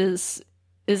 revenge is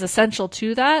essential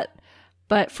to that.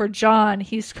 But for John,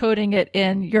 he's coding it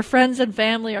in, your friends and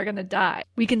family are going to die.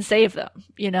 We can save them,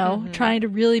 you know, trying to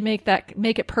really make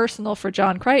it personal for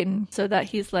John Crichton so that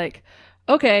he's like,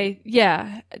 okay,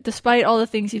 yeah, despite all the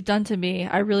things you've done to me,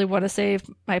 I really want to save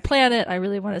my planet. I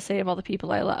really want to save all the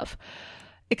people I love.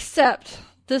 Except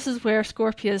this is where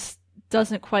Scorpius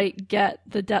doesn't quite get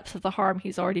the depth of the harm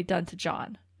he's already done to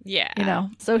John. Yeah. You know,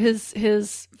 so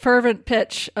his fervent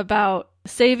pitch about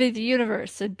saving the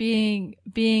universe and being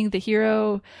the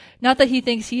hero, not that he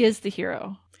thinks he is the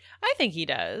hero. I think he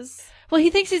does. Well,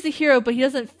 he thinks he's the hero, but he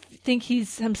doesn't think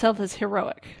he's himself as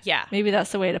heroic. Yeah. Maybe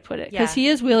that's the way to put it. Because he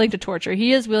is willing to torture.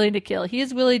 He is willing to kill. He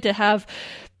is willing to have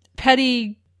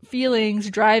petty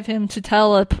feelings drive him to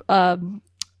tell a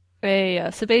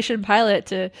Sebacean pilot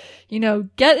to, you know,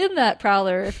 get in that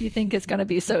prowler if you think it's going to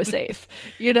be so safe,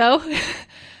 you know?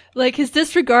 Like, his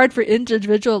disregard for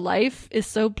individual life is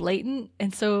so blatant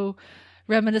and so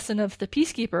reminiscent of the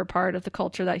peacekeeper part of the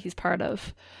culture that he's part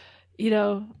of. You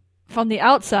know, from the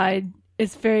outside,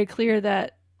 it's very clear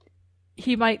that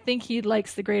he might think he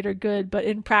likes the greater good, but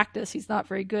in practice, he's not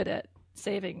very good at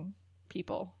saving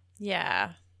people.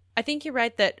 Yeah. I think you're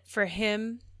right that for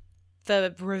him,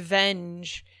 the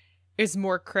revenge is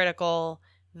more critical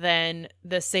than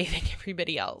the saving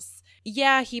everybody else.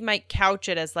 yeah, he might couch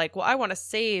it as like, well, I want to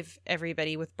save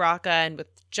everybody with Braca and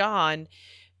with John.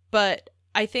 But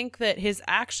I think that his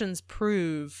actions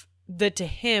prove that to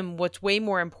him, what's way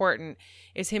more important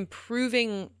is him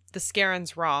proving the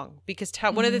Scarens wrong. Because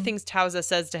one of the things Tauza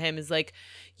says to him is like,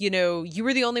 you know, you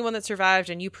were the only one that survived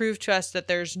and you proved to us that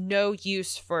there's no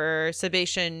use for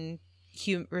Sebacean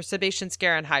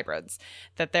Scaran hybrids,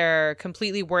 that they're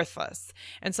completely worthless.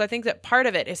 And so I think that part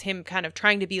of it is him kind of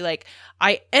trying to be like,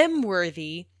 I am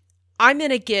worthy. I'm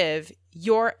going to give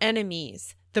your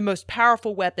enemies the most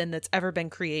powerful weapon that's ever been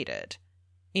created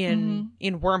in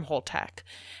wormhole tech.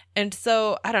 And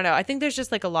so I don't know, I think there's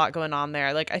just like a lot going on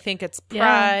there. Like I think it's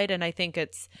pride and I think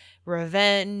it's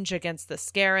revenge against the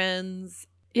Scarens.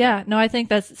 Yeah, no, I think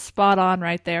that's spot on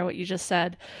right there, what you just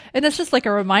said. And it's just like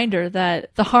a reminder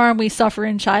that the harm we suffer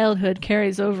in childhood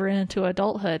carries over into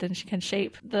adulthood and can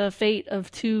shape the fate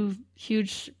of two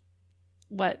huge,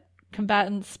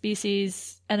 combatant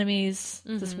species, enemies,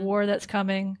 this war that's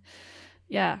coming.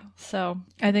 Yeah, so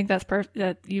I think that's perfect,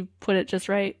 that you put it just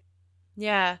right.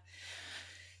 Yeah.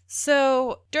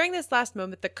 So during this last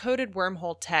moment, the coded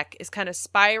wormhole tech is kind of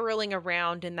spiraling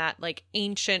around in that like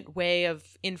ancient way of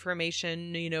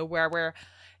information, you know, where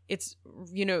it's,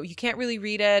 you know, you can't really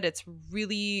read it.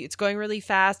 It's going really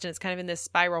fast and it's kind of in this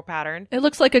spiral pattern. It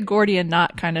looks like a Gordian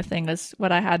knot kind of thing is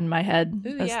what I had in my head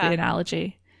as the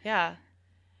analogy. Yeah.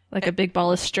 Like a big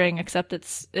ball of string, except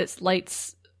it's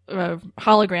light's a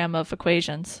hologram of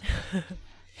equations.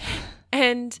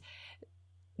 And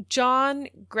John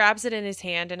grabs it in his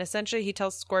hand and essentially he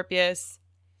tells Scorpius,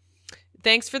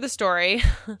 thanks for the story,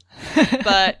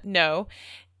 but no.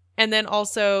 And then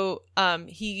also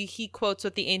he quotes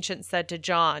what the ancient said to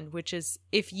John, which is,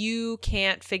 if you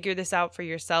can't figure this out for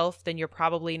yourself, then you're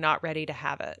probably not ready to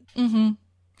have it. Mm-hmm.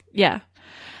 Yeah.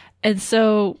 And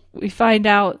so we find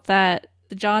out that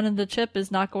John in the chip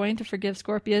is not going to forgive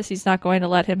Scorpius. He's not going to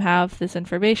let him have this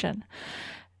information.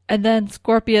 And then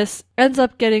Scorpius ends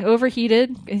up getting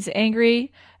overheated. He's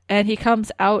angry, and he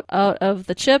comes out of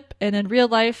the chip. And in real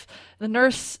life, the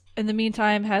nurse, in the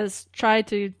meantime, has tried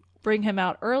to bring him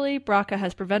out early. Braca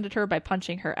has prevented her by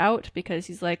punching her out because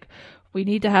he's like, we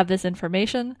need to have this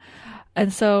information.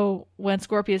 And so when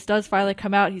Scorpius does finally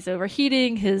come out, he's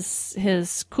overheating.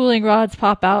 His cooling rods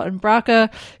pop out, and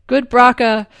good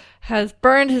Braca, has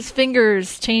burned his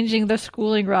fingers changing the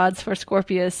cooling rods for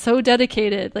Scorpius. So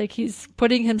dedicated, like he's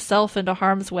putting himself into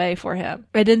harm's way for him.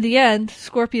 And in the end,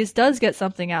 Scorpius does get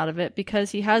something out of it because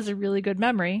he has a really good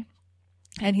memory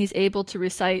and he's able to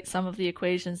recite some of the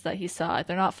equations that he saw.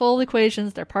 They're not full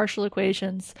equations, they're partial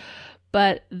equations,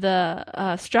 but the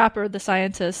Strapper, the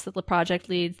scientist, the project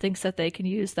lead, thinks that they can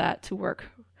use that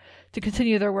to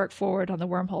continue their work forward on the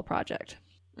wormhole project.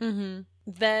 Mm-hmm.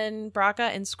 Then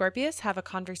Braca and Scorpius have a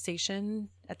conversation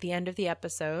at the end of the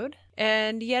episode.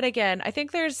 And yet again, I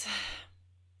think there's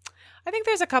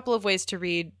a couple of ways to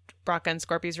read Braca and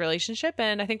Scorpius' relationship,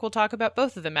 and I think we'll talk about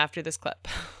both of them after this clip.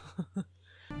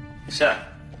 Sir,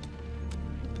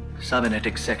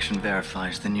 cybernetic section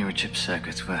verifies the neurochip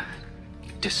circuits were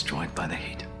destroyed by the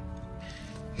heat.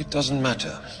 It doesn't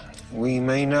matter. We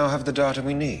may now have the data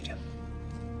we need.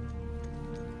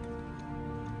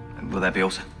 Will that be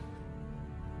all, sir?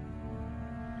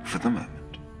 For the moment.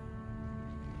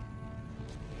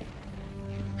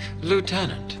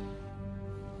 Lieutenant,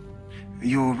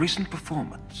 your recent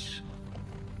performance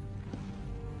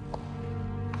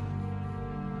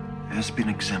has been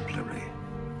exemplary.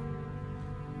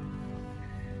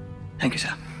 Thank you,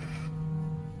 sir.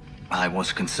 I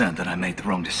was concerned that I made the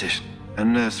wrong decision.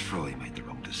 And Nurse Froy made the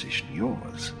wrong decision.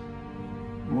 Yours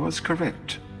was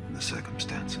correct in the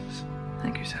circumstances.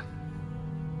 Thank you, sir.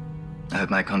 I hope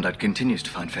my conduct continues to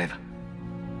find favor.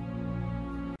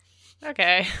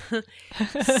 Okay.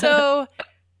 So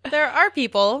there are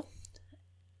people,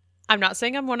 I'm not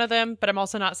saying I'm one of them, but I'm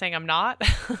also not saying I'm not,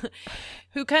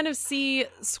 who kind of see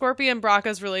Scorpion and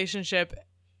Braca's relationship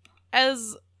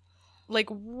as like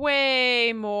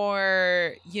way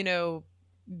more, you know,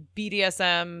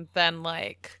 BDSM than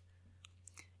like,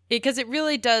 because it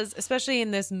really does, especially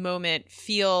in this moment,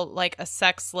 feel like a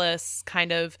sexless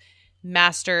kind of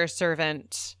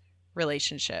master-servant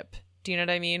relationship. Do you know what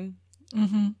I mean?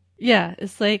 Mm-hmm. Yeah,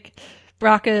 it's like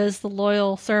Braca is the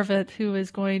loyal servant who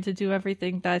is going to do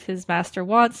everything that his master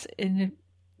wants, in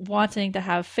wanting to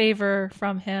have favor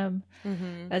from him,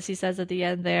 as he says at the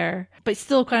end there, but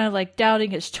still kind of like doubting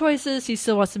his choices. He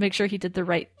still wants to make sure he did the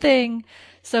right thing.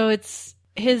 So it's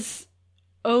his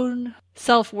own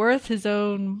self-worth, his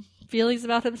own feelings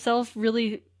about himself,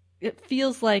 really, it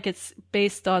feels like it's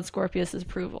based on Scorpius's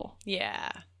approval.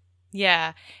 Yeah.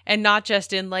 Yeah. And not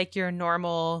just in like your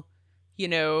normal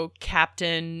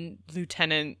captain,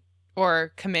 lieutenant,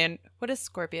 or command. What is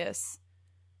Scorpius?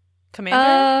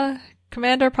 Commander?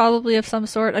 Commander probably of some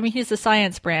sort. I mean, he's the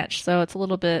science branch, so it's a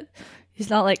little bit... He's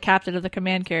not like captain of the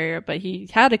command carrier, but he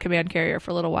had a command carrier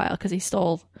for a little while because he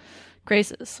stole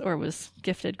graces or was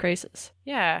gifted graces.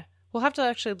 Yeah. We'll have to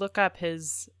actually look up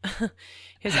his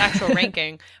actual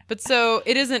ranking. But so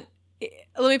it isn't...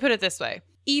 Let me put it this way.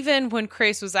 Even when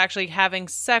Crace was actually having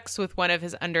sex with one of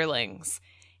his underlings,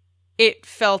 it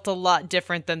felt a lot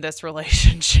different than this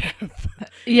relationship.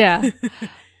 Yeah.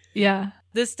 Yeah.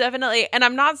 This definitely... And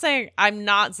I'm not saying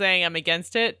I'm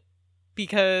against it,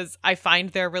 because I find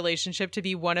their relationship to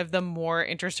be one of the more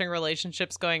interesting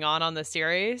relationships going on the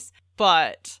series.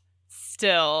 But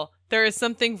still, there is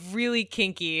something really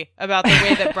kinky about the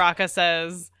way that Braca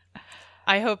says,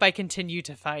 I hope I continue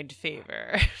to find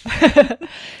favor.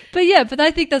 But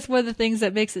I think that's one of the things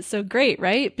that makes it so great,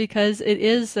 right? Because it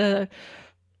is a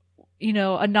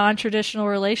non-traditional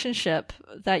relationship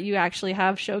that you actually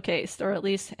have showcased, or at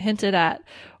least hinted at,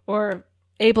 or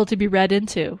able to be read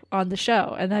into on the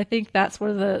show. And I think that's one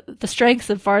of the strengths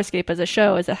of Farscape as a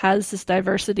show, is it has this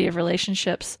diversity of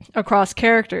relationships across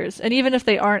characters. And even if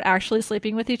they aren't actually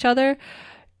sleeping with each other,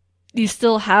 you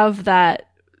still have that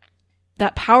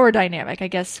power dynamic, I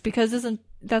guess, because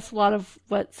that's a lot of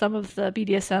what some of the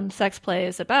BDSM sex play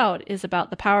is about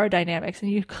the power dynamics. And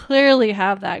you clearly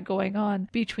have that going on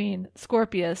between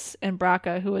Scorpius and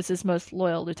Braca, who is his most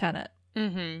loyal lieutenant.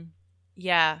 Mm-hmm.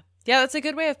 Yeah. Yeah, that's a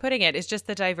good way of putting it. It's just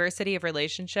the diversity of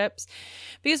relationships.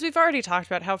 Because we've already talked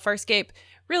about how Farscape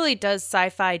really does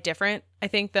sci-fi different, I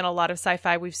think, than a lot of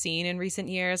sci-fi we've seen in recent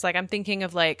years. Like, I'm thinking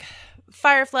of, like,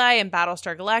 Firefly and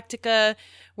Battlestar Galactica,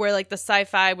 where, like, the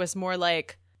sci-fi was more,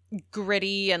 like,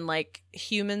 gritty and, like,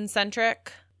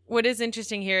 human-centric. What is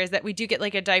interesting here is that we do get,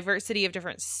 like, a diversity of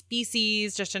different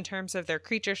species just in terms of their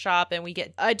creature shop, and we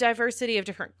get a diversity of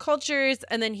different cultures.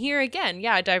 And then here again,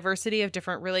 a diversity of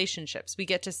different relationships. We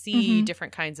get to see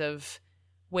different kinds of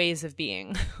ways of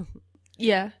being.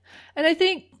 Yeah. And I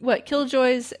think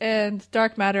Killjoys and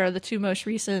Dark Matter are the two most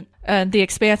recent, and The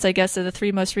Expanse, I guess, are the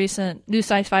three most recent new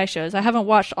sci-fi shows. I haven't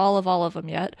watched all of them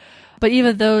yet, but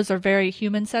even those are very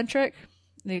human-centric.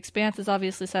 The Expanse is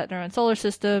obviously set in our own solar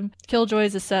system.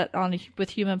 Killjoys is set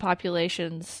with human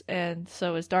populations, and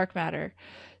so is Dark Matter.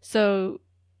 So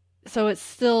it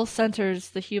still centers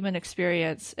the human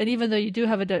experience. And even though you do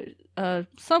have a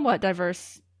somewhat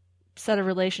diverse set of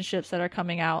relationships that are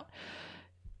coming out,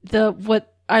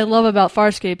 what I love about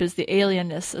Farscape is the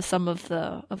alienness of some of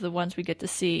the ones we get to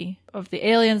see, of the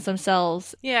aliens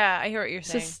themselves. Yeah, I hear what you're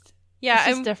saying. It's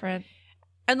just different.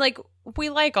 And, like, we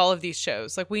like all of these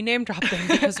shows. Like, we name drop them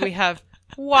because we have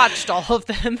watched all of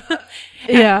them.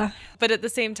 Yeah. But at the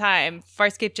same time,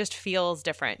 Farscape just feels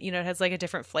different. It has, like, a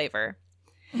different flavor.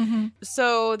 Mm-hmm.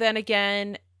 So then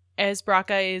again, as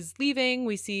Braca is leaving,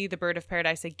 we see the Bird of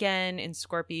Paradise again in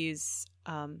Scorpius'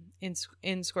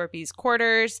 in Scorpius'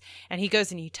 quarters, and he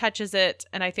goes and he touches it.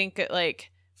 And I think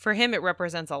like for him, it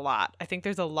represents a lot. I think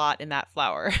there's a lot in that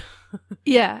flower.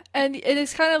 Yeah. And it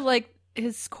is kind of like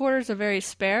his quarters are very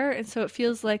spare. And so it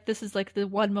feels like this is like the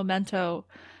one memento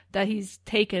that he's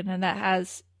taken and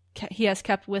that he has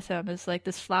kept with him, is like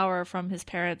this flower from his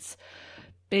parents'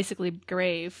 basically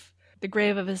grave, the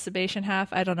grave of his Sebastian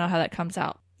half. I don't know how that comes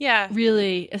out. Yeah.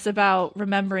 Really, it's about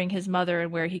remembering his mother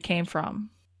and where he came from.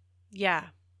 Yeah.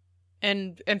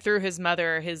 And through his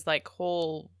mother, his like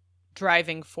whole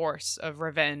driving force of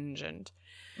revenge and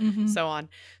so on.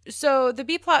 So the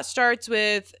B plot starts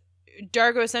with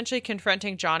Dargo essentially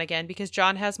confronting John again because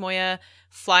John has Moya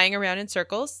flying around in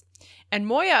circles. And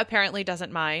Moya apparently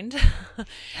doesn't mind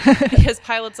because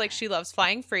Pilot's like, she loves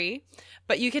flying free.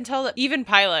 But you can tell that even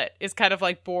Pilot is kind of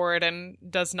like bored and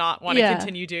does not want to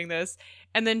continue doing this.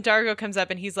 And then Dargo comes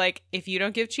up and he's like, if you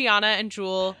don't give Chiana and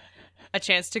Jewel a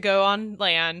chance to go on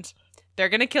land, they're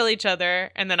going to kill each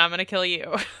other and then I'm going to kill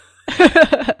you.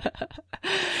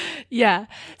 Yeah.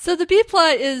 So the B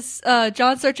plot is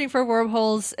John searching for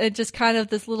wormholes and just kind of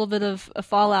this little bit of a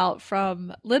fallout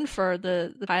from Linfer,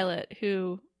 the pilot,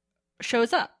 who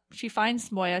shows up. She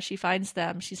finds Moya, she finds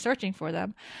them, she's searching for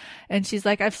them. And she's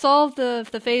like, I've solved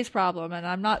the phase problem and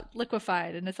I'm not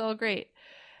liquefied and it's all great.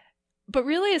 But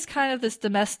really it's kind of this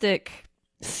domestic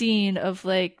scene of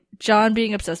like John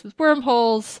being obsessed with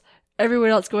wormholes, everyone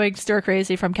else going stir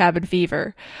crazy from cabin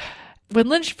fever. When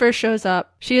Lynch first shows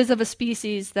up, she is of a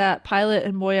species that Pilot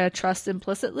and Moya trust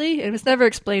implicitly, and it's never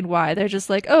explained why. They're just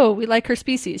like, oh, we like her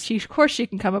species. Of course she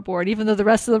can come aboard, even though the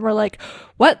rest of them are like,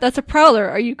 what? That's a prowler.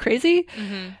 Are you crazy?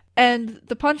 Mm-hmm. And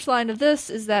the punchline of this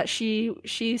is that she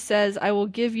says, I will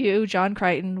give you, John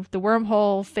Crichton, the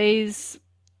wormhole phase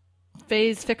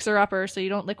phase fixer-upper so you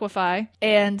don't liquefy.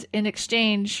 And in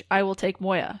exchange, I will take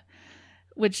Moya.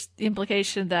 Which the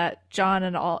implication that John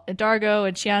and Dargo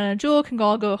and Chiana and Jewel can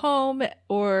all go home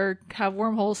or have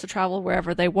wormholes to travel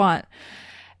wherever they want.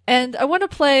 And I want to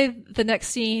play the next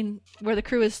scene where the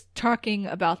crew is talking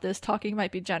about this. Talking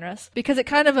might be generous because it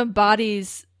kind of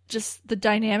embodies just the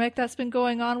dynamic that's been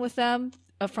going on with them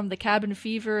from the cabin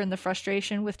fever and the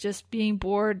frustration with just being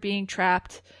bored, being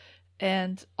trapped,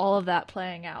 and all of that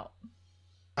playing out.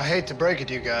 I hate to break it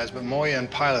to you guys, but Moya and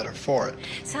Pilot are for it.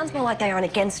 Sounds more like they aren't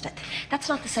against it. That's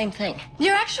not the same thing.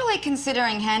 You're actually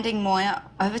considering handing Moya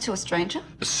over to a stranger?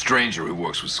 A stranger who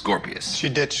works with Scorpius. She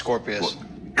ditched Scorpius. Well,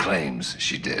 claims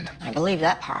she did. I believe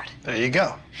that part. There you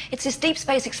go. It's this deep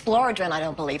space explorer Dren I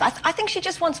don't believe. I think she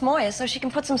just wants Moya so she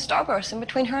can put some starbursts in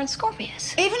between her and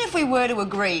Scorpius. Even if we were to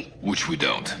agree, Which we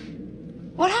don't.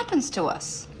 what happens to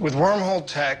us? With wormhole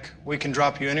tech, we can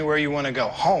drop you anywhere you want to go.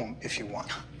 Home, if you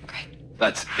want.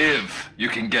 That's if you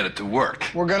can get it to work.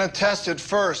 We're gonna test it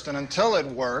first, and until it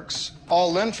works,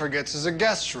 all Lynn forgets is a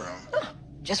guest room. Oh,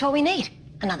 just what we need.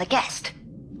 Another guest.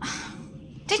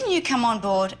 Didn't you come on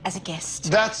board as a guest?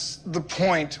 That's the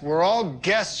point. We're all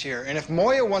guests here, and if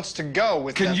Moya wants to go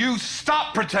with Can them... you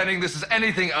stop pretending this is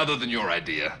anything other than your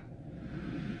idea?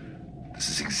 This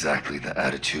is exactly the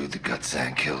attitude that got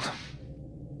Zan killed.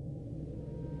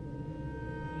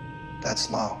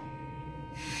 That's low.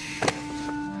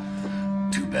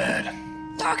 Too bad.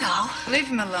 Dargo, Leave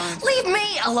him alone. leave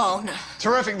me alone.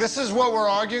 Terrific. This is what we're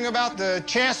arguing about, the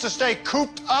chance to stay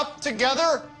cooped up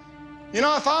together? You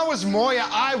know, if I was Moya,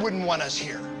 I wouldn't want us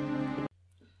here.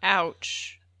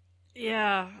 Ouch.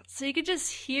 Yeah, so you could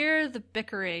just hear the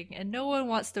bickering, and no one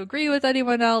wants to agree with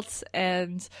anyone else,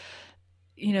 and,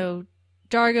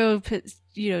 Dargo,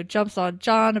 jumps on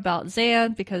John about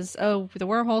Zan, because, the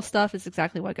wormhole stuff is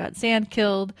exactly what got Zan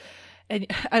killed. And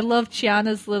I love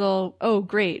Chiana's little, oh,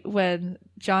 great, when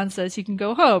John says he can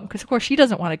go home. Because, of course, she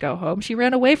doesn't want to go home. She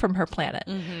ran away from her planet,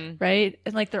 right?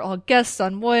 And, they're all guests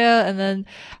on Moya. And then,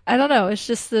 I don't know, it's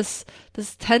just this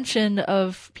tension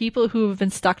of people who have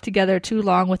been stuck together too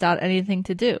long without anything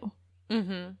to do.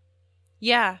 Mm-hmm.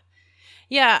 Yeah.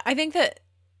 Yeah, I think that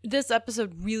this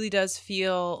episode really does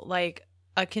feel like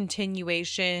a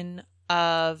continuation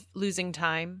of losing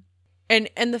time.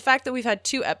 And the fact that we've had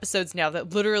 2 episodes now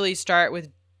that literally start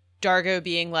with Dargo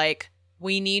being like,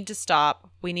 we need to stop.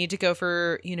 We need to go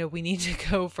for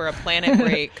a planet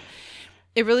break.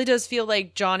 It really does feel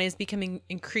like John is becoming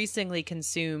increasingly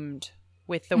consumed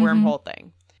with the wormhole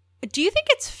thing. Do you think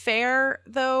it's fair,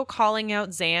 though, calling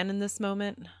out Zan in this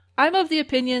moment? I'm of the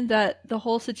opinion that the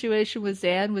whole situation with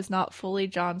Zan was not fully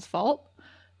John's fault.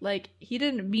 He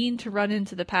didn't mean to run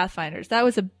into the Pathfinders. That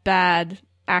was a bad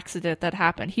accident that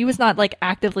happened. He was not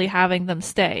actively having them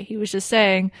stay. He was just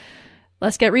saying,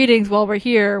 let's get readings while we're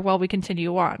here, while we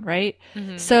continue on, right?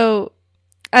 Mm-hmm. So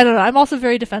I don't know. I'm also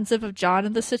very defensive of John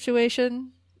in this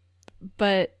situation,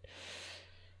 but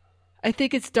I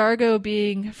think it's Dargo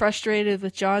being frustrated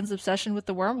with John's obsession with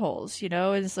the wormholes, and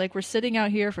it's we're sitting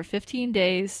out here for 15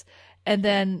 days. And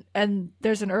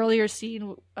there's an earlier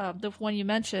scene, the one you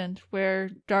mentioned,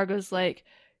 where Dargo's like,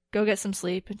 go get some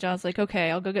sleep. And John's like,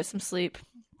 okay, I'll go get some sleep.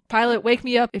 Pilot, wake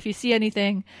me up if you see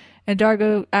anything. And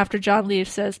Dargo, after John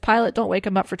leaves, says, Pilot, don't wake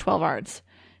him up for 12 hours.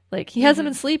 He hasn't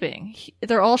been sleeping.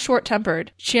 They're all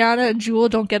short-tempered. Chiana and Jewel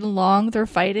don't get along. They're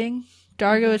fighting.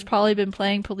 Dargo has probably been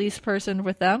playing police person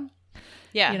with them.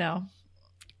 Yeah.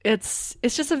 It's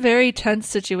just a very tense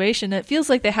situation. It feels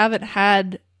like they haven't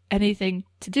had anything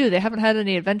to do. They haven't had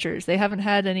any adventures. They haven't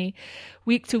had any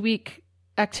week-to-week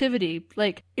activity.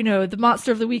 The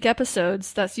Monster of the Week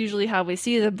episodes, that's usually how we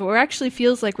see them, but it actually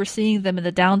feels like we're seeing them in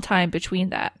the downtime between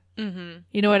that. Mm-hmm.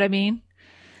 You know what I mean?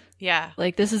 Yeah.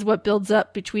 This is what builds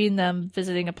up between them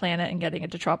visiting a planet and getting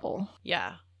into trouble.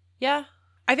 Yeah. Yeah.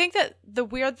 I think that the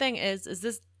weird thing is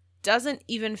this doesn't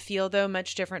even feel, though,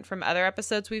 much different from other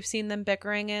episodes we've seen them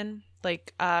bickering in.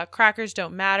 Crackers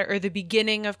Don't Matter, or the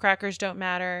beginning of Crackers Don't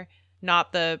Matter.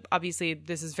 Not obviously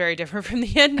this is very different from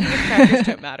the ending of Crackers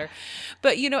Don't Matter.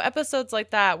 But, episodes like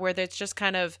that where it's just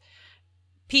kind of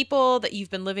people that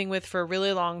you've been living with for a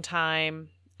really long time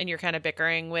and you're kind of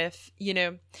bickering with,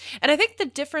 And I think the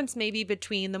difference maybe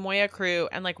between the Moya crew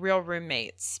and real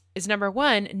roommates is, number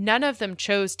one, none of them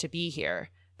chose to be here.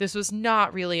 This was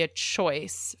not really a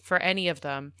choice for any of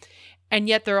them. And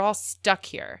yet they're all stuck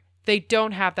here. They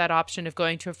don't have that option of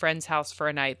going to a friend's house for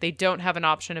a night. They don't have an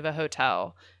option of a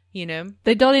hotel.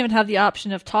 They don't even have the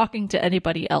option of talking to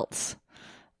anybody else.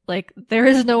 There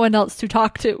is no one else to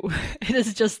talk to. It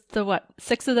is just the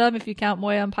 6 of them if you count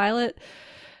Moya and Pilot.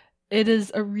 It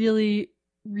is a really,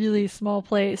 really small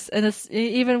place. And it's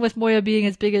even with Moya being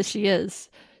as big as she is,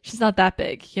 that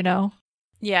big, you know?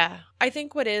 Yeah. I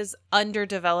think what is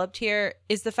underdeveloped here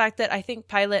is the fact that I think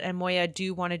Pilot and Moya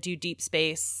do want to do deep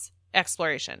space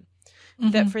exploration.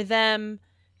 That for them,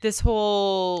 this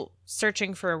whole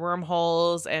searching for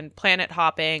wormholes and planet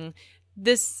hopping,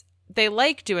 they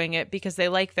like doing it because they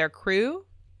like their crew,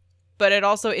 but it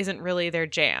also isn't really their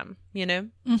jam, you know?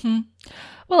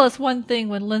 Well, it's one thing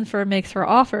when Linfer makes her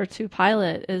offer to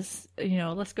Pilot is, you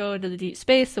know, let's go into the deep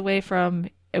space away from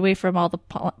all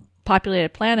the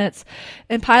populated planets.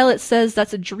 And Pilot says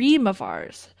that's a dream of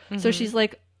ours. So she's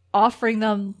like offering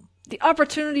them the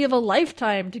opportunity of a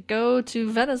lifetime to go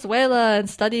to Venezuela and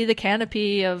study the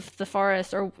canopy of the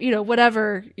forest, or, you know,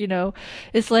 whatever, you know,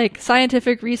 it's like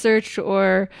scientific research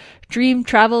or dream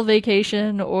travel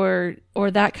vacation or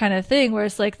that kind of thing, where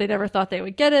it's like they never thought they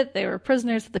would get it. They were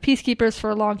prisoners of the peacekeepers for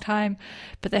a long time,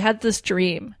 but they had this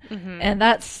dream. And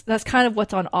that's kind of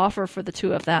what's on offer for the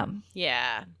two of them.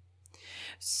 Yeah.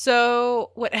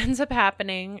 So what ends up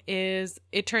happening is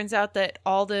it turns out that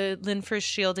all the Linfer's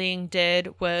shielding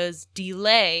did was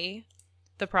delay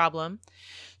the problem.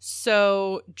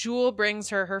 So Jewel brings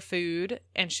her food,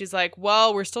 and she's like,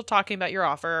 well, we're still talking about your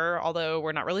offer, although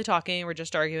we're not really talking, we're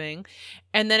just arguing.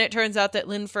 And then it turns out that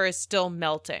Linfer is still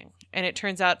melting. And it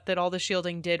turns out that all the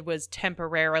shielding did was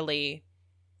temporarily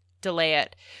delay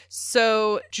it.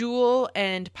 So Jewel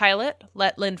and Pilot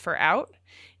let Linfer out.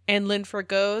 And Linfer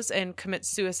goes and commits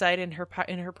suicide in her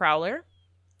prowler.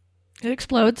 It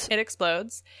explodes.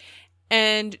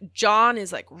 And John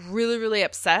is like really, really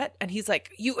upset. And he's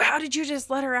like, how did you just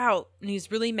let her out? And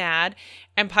he's really mad.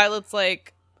 And Pilot's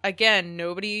like, again,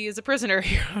 nobody is a prisoner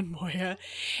here on Moya.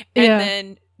 And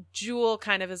then Jewel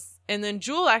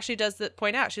Jewel actually does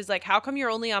point out, she's like, how come you're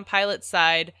only on Pilot's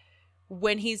side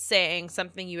when he's saying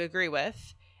something you agree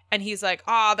with? And he's like,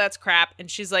 oh, that's crap.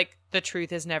 And she's like, the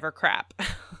truth is never crap.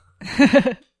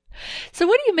 So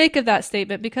what do you make of that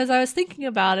statement? Because I was thinking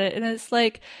about it, and it's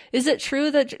like, is it true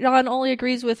that John only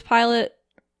agrees with Pilot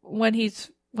when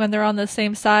they're on the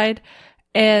same side,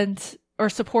 or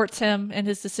supports him in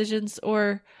his decisions,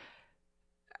 or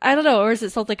I don't know, or is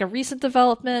it something like a recent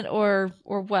development, or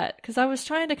what? Because I was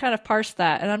trying to kind of parse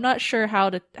that, and I'm not sure how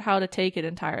to take it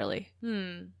entirely.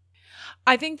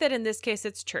 I think that in this case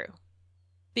it's true.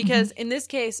 Because in this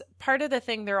case, part of the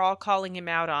thing they're all calling him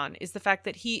out on is the fact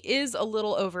that he is a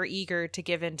little overeager to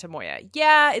give in to Moya.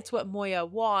 Yeah, it's what Moya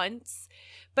wants,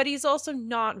 but he's also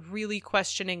not really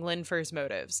questioning Linfer's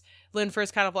motives.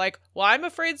 Linfer's kind of like, well, I'm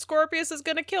afraid Scorpius is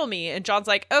going to kill me. And John's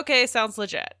like, okay, sounds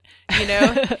legit, you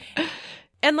know?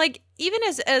 And like, even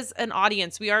as an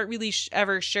audience, we aren't really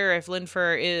ever sure if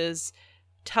Linfer is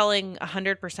telling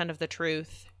 100% of the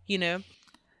truth, you know?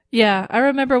 Yeah, I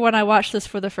remember when I watched this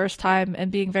for the first time and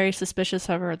being very suspicious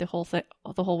of her the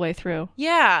whole way through.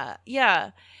 Yeah.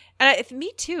 And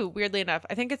me too, weirdly enough.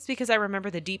 I think it's because I remember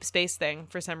the deep space thing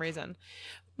for some reason.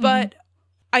 But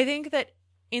I think that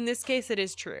in this case it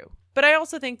is true. But I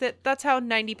also think that that's how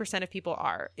 90% of people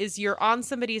are, is you're on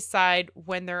somebody's side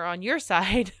when they're on your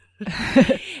side.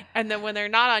 And then when they're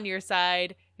not on your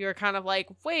side, you're kind of like,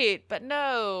 wait, but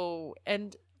no.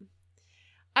 And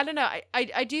I don't know.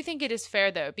 I do think it is fair,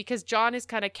 though, because John is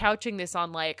kind of couching this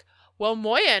on like, well,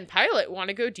 Moya and Pilot want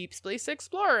to go deep space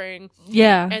exploring.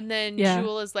 Yeah. And then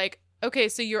Jewel is like, okay,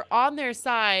 so you're on their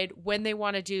side when they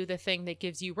want to do the thing that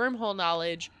gives you wormhole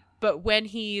knowledge. But when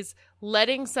he's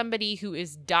letting somebody who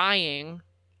is dying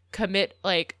commit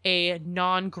like a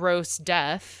non-gross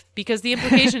death, because the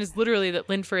implication is literally that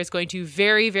Linfer is going to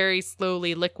very, very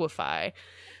slowly liquefy.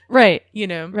 Right. You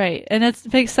know? Right. And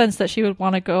it makes sense that she would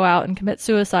want to go out and commit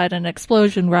suicide in an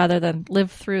explosion rather than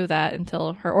live through that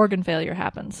until her organ failure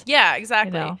happens. Yeah,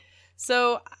 exactly. You know?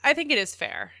 So I think it is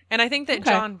fair. And I think that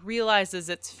John realizes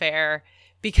it's fair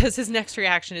because his next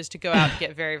reaction is to go out and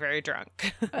get very, very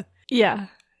drunk. Yeah.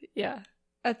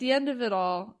 At the end of it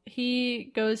all,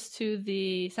 he goes to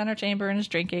the center chamber and is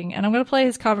drinking, and I'm going to play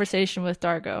his conversation with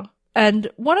Dargo. And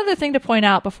one other thing to point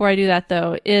out before I do that,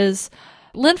 though, is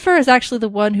Linfer is actually the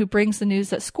one who brings the news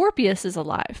that Scorpius is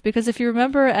alive, because if you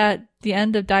remember at the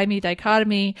end of Daimi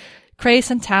Dichotomy, Krace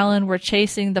and Talon were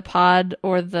chasing the pod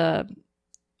or the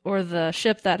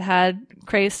ship that had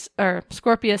Krace or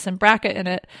Scorpius and Braca in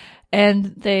it,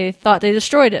 and they thought they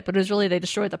destroyed it, but it was really they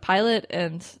destroyed the pilot,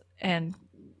 and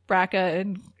Braca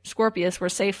and Scorpius were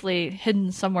safely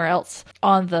hidden somewhere else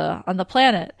on the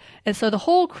planet. And so the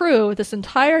whole crew this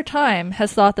entire time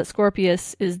has thought that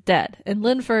Scorpius is dead. And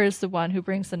Linfer is the one who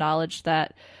brings the knowledge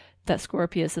that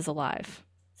Scorpius is alive.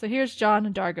 So here's John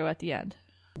and Dargo at the end.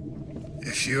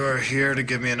 If you are here to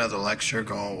give me another lecture,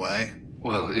 go away.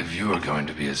 Well, if you are going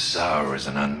to be as sour as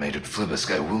an unmated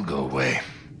flibisk, I will go away.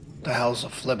 The hell's a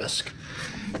flibisk?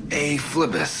 A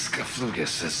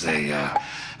flugus is a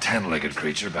 10-legged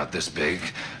creature about this big,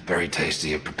 very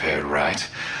tasty if prepared right.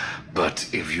 But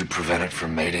if you prevent it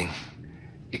from mating,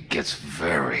 it gets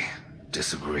very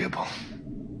disagreeable.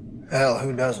 Hell,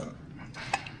 who doesn't?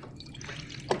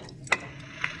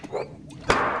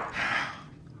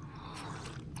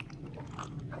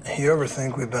 You ever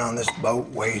think we've been on this boat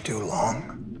way too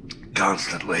long?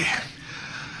 Constantly.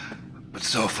 But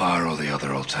so far, all the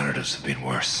other alternatives have been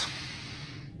worse.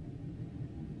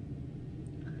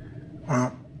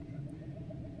 Well,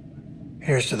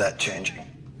 here's to that changing.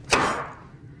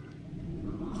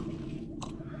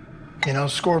 You know,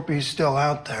 Scorpius still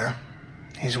out there.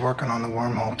 He's working on the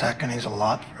wormhole tech, and he's a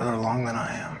lot further along than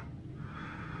I am.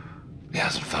 He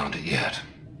hasn't found it yet.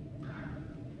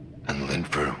 And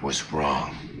Linfer was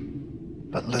wrong.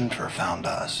 But Linfer found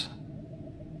us.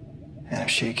 And if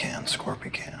she can,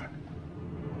 Scorpio can.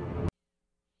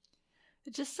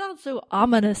 It just sounds so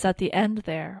ominous at the end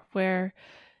there, where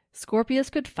Scorpius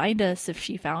could find us if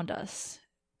she found us.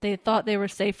 They thought they were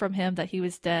safe from him, that he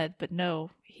was dead, but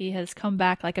no, he has come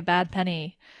back like a bad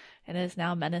penny and is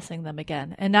now menacing them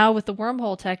again. And now with the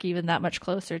wormhole tech even that much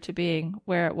closer to being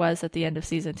where it was at the end of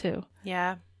season 2.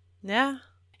 Yeah. Yeah.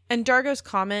 And Dargo's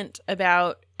comment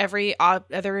about every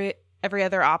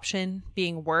other option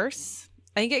being worse,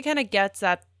 I think it kind of gets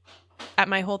at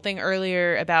my whole thing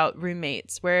earlier about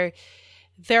roommates, where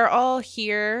they're all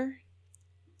here,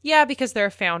 yeah, because they're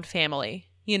a found family,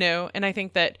 you know? And I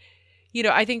think that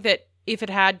if it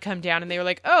had come down and they were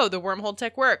like, oh, the wormhole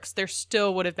tech works, there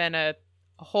still would have been a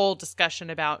whole discussion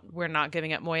about we're not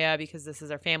giving up Moya because this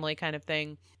is our family kind of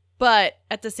thing. But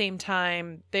at the same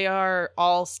time, they are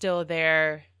all still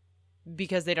there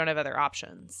because they don't have other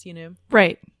options, you know?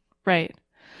 Right.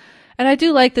 And I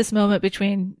do like this moment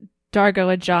between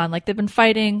Dargo and John. Like, they've been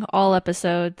fighting all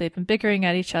episode. They've been bickering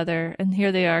at each other. And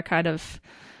here they are kind of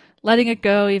letting it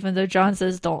go, even though John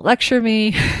says, don't lecture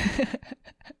me.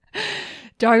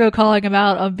 Dargo calling him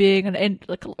out on being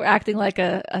acting like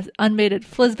a unmated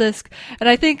flisbisk. And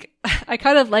I think I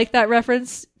kind of like that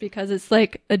reference because it's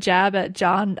like a jab at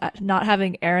John not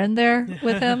having Aaron there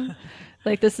with him.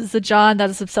 Like, this is the John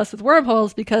that is obsessed with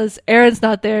wormholes because Aaron's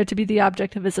not there to be the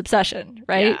object of his obsession,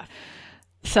 right? Yeah.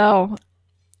 So,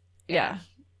 yeah.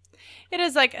 It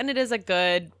is like, and it is a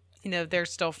good, they're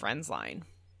still friends line,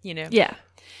 Yeah.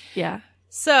 Yeah.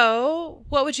 So,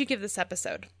 what would you give this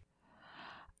episode?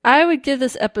 I would give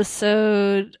this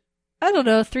episode, I don't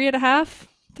know, 3.5,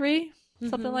 3,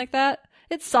 something like that.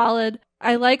 It's solid.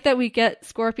 I like that we get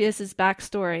Scorpius's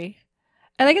backstory.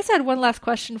 And I guess I had one last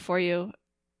question for you.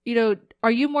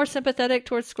 Are you more sympathetic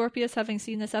towards Scorpius having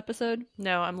seen this episode?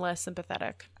 No, I'm less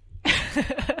sympathetic.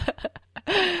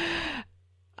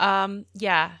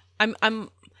 Yeah. I'm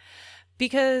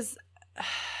because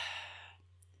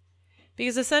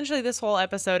essentially this whole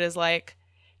episode is like,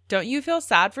 don't you feel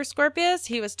sad for Scorpius?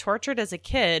 He was tortured as a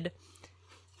kid.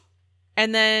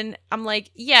 And then I'm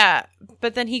like, yeah,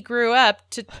 but then he grew up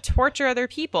to torture other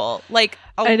people. Like,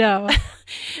 I know.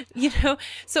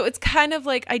 So it's kind of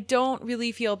like I don't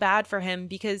really feel bad for him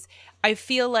because I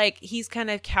feel like he's kind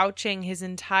of couching his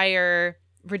entire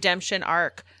redemption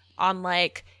arc on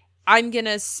like, I'm going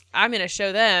to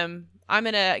show them, I'm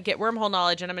going to get wormhole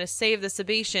knowledge and I'm going to save the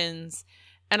Sebaceans.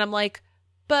 And I'm like,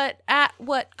 but at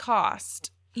what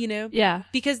cost? Yeah.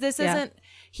 Because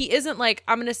he isn't like,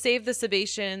 I'm going to save the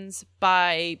Sebaceans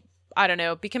by, I don't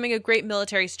know, becoming a great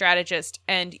military strategist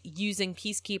and using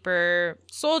peacekeeper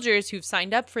soldiers who've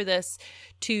signed up for this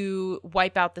to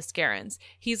wipe out the Scarens.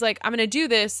 He's like, I'm going to do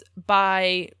this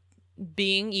by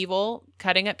being evil,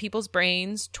 cutting up people's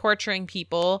brains, torturing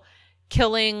people,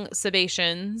 killing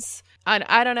Sebaceans. And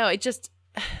I don't know. It just,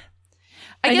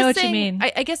 I know what you mean.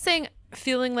 I guess saying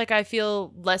feeling like I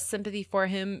feel less sympathy for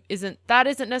him isn't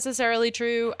necessarily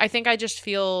true. I think I just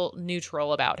feel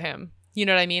neutral about him. You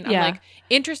know what I mean? Yeah. I'm like,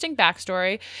 interesting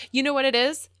backstory. You know what it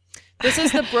is? This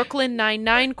is the Brooklyn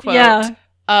Nine-Nine quote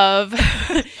of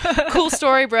cool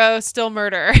story, bro, still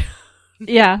murder.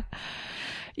 Yeah.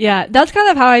 Yeah. That's kind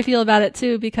of how I feel about it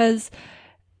too, because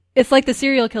it's like the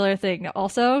serial killer thing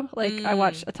also. Like, I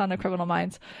watch a ton of Criminal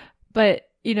Minds, but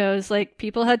it's like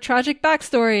people had tragic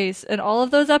backstories in all of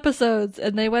those episodes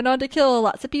and they went on to kill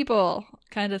lots of people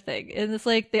kind of thing. And it's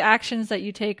like the actions that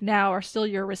you take now are still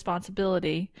your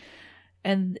responsibility.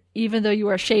 And even though you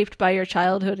are shaped by your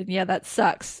childhood, and yeah, that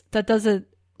sucks, that doesn't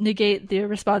negate the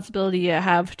responsibility you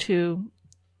have to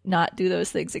not do those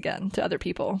things again to other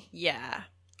people. Yeah,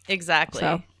 exactly.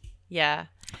 So, yeah.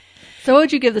 So what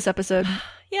would you give this episode?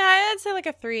 Yeah, I'd say like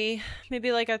a 3,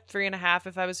 maybe like a 3.5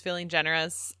 if I was feeling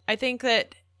generous. I think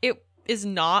that it is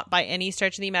not by any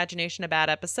stretch of the imagination a bad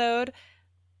episode.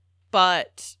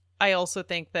 But I also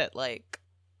think that like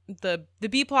the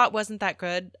B plot wasn't that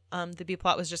good. The B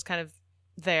plot was just kind of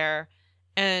there.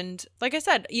 And like I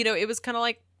said, you know, it was kind of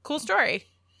like cool story.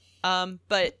 But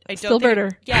I don't Still think,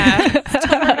 murder. Yeah.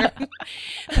 Still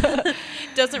murder.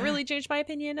 Doesn't really change my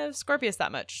opinion of Scorpius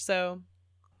that much. So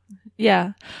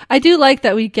yeah. I do like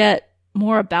that we get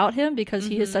more about him because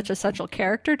he is such a central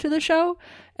character to the show,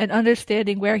 and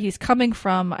understanding where he's coming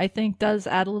from, I think, does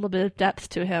add a little bit of depth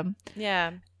to him.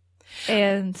 Yeah.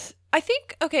 And I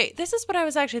think, okay, this is what I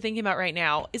was actually thinking about right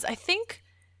now, is I think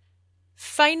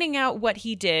finding out what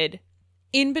he did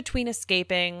in between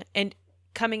escaping and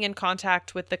coming in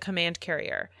contact with the command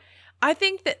carrier, I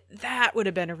think that would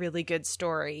have been a really good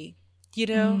story, you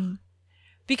know?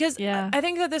 Because I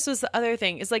think that this was the other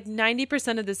thing, is like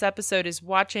 90% of this episode is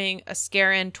watching a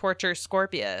Scaran torture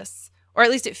Scorpius, or at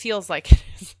least it feels like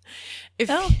it is.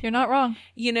 You're not wrong.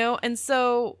 You know, and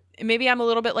so maybe I'm a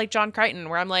little bit like John Crichton,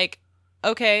 where I'm like,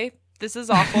 okay, this is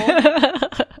awful.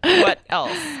 What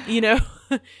else? You know?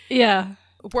 Yeah.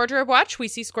 Wardrobe watch, we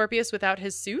see Scorpius without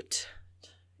his suit.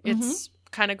 It's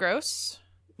kind of gross.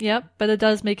 Yep, but it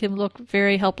does make him look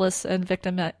very helpless and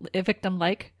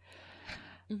victim-like.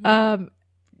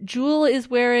 Jewel is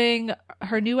wearing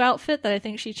her new outfit that I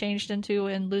think she changed into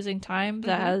in Losing Time.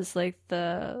 That has like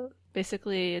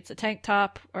basically it's a tank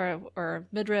top or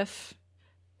midriff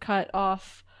cut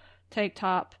off tank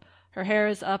top. Her hair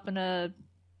is up in I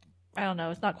don't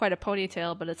know, it's not quite a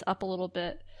ponytail, but it's up a little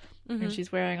bit. And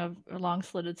she's wearing a long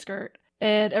slitted skirt.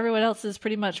 And everyone else is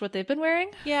pretty much what they've been wearing.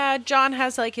 Yeah, John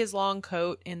has like his long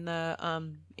coat in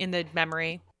the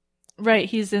memory. Right,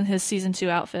 he's in his season 2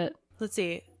 outfit. Let's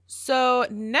see. So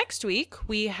next week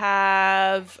we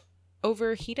have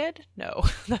Overheated? No,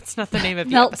 that's not the name of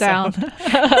the Meltdown.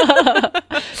 episode.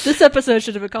 This episode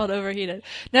should have been called Overheated.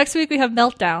 Next week we have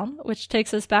Meltdown, which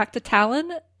takes us back to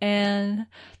Talon and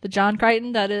the John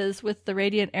Crichton that is with the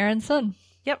Radiant Aaron Sun.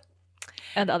 Yep.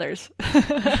 And others.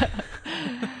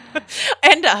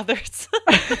 And others.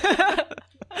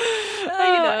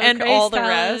 And Grace, all the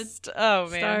Talon, rest. Oh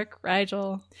man. Stark,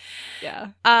 Rigel. Yeah.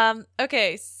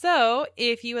 Okay, so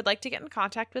if you would like to get in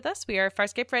contact with us, we are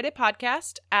Farscape Friday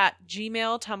Podcast at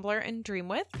Gmail, Tumblr, and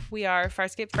Dreamwidth. We are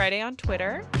Farscape Friday on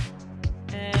Twitter.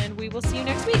 And we will see you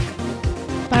next week.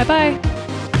 Bye-bye.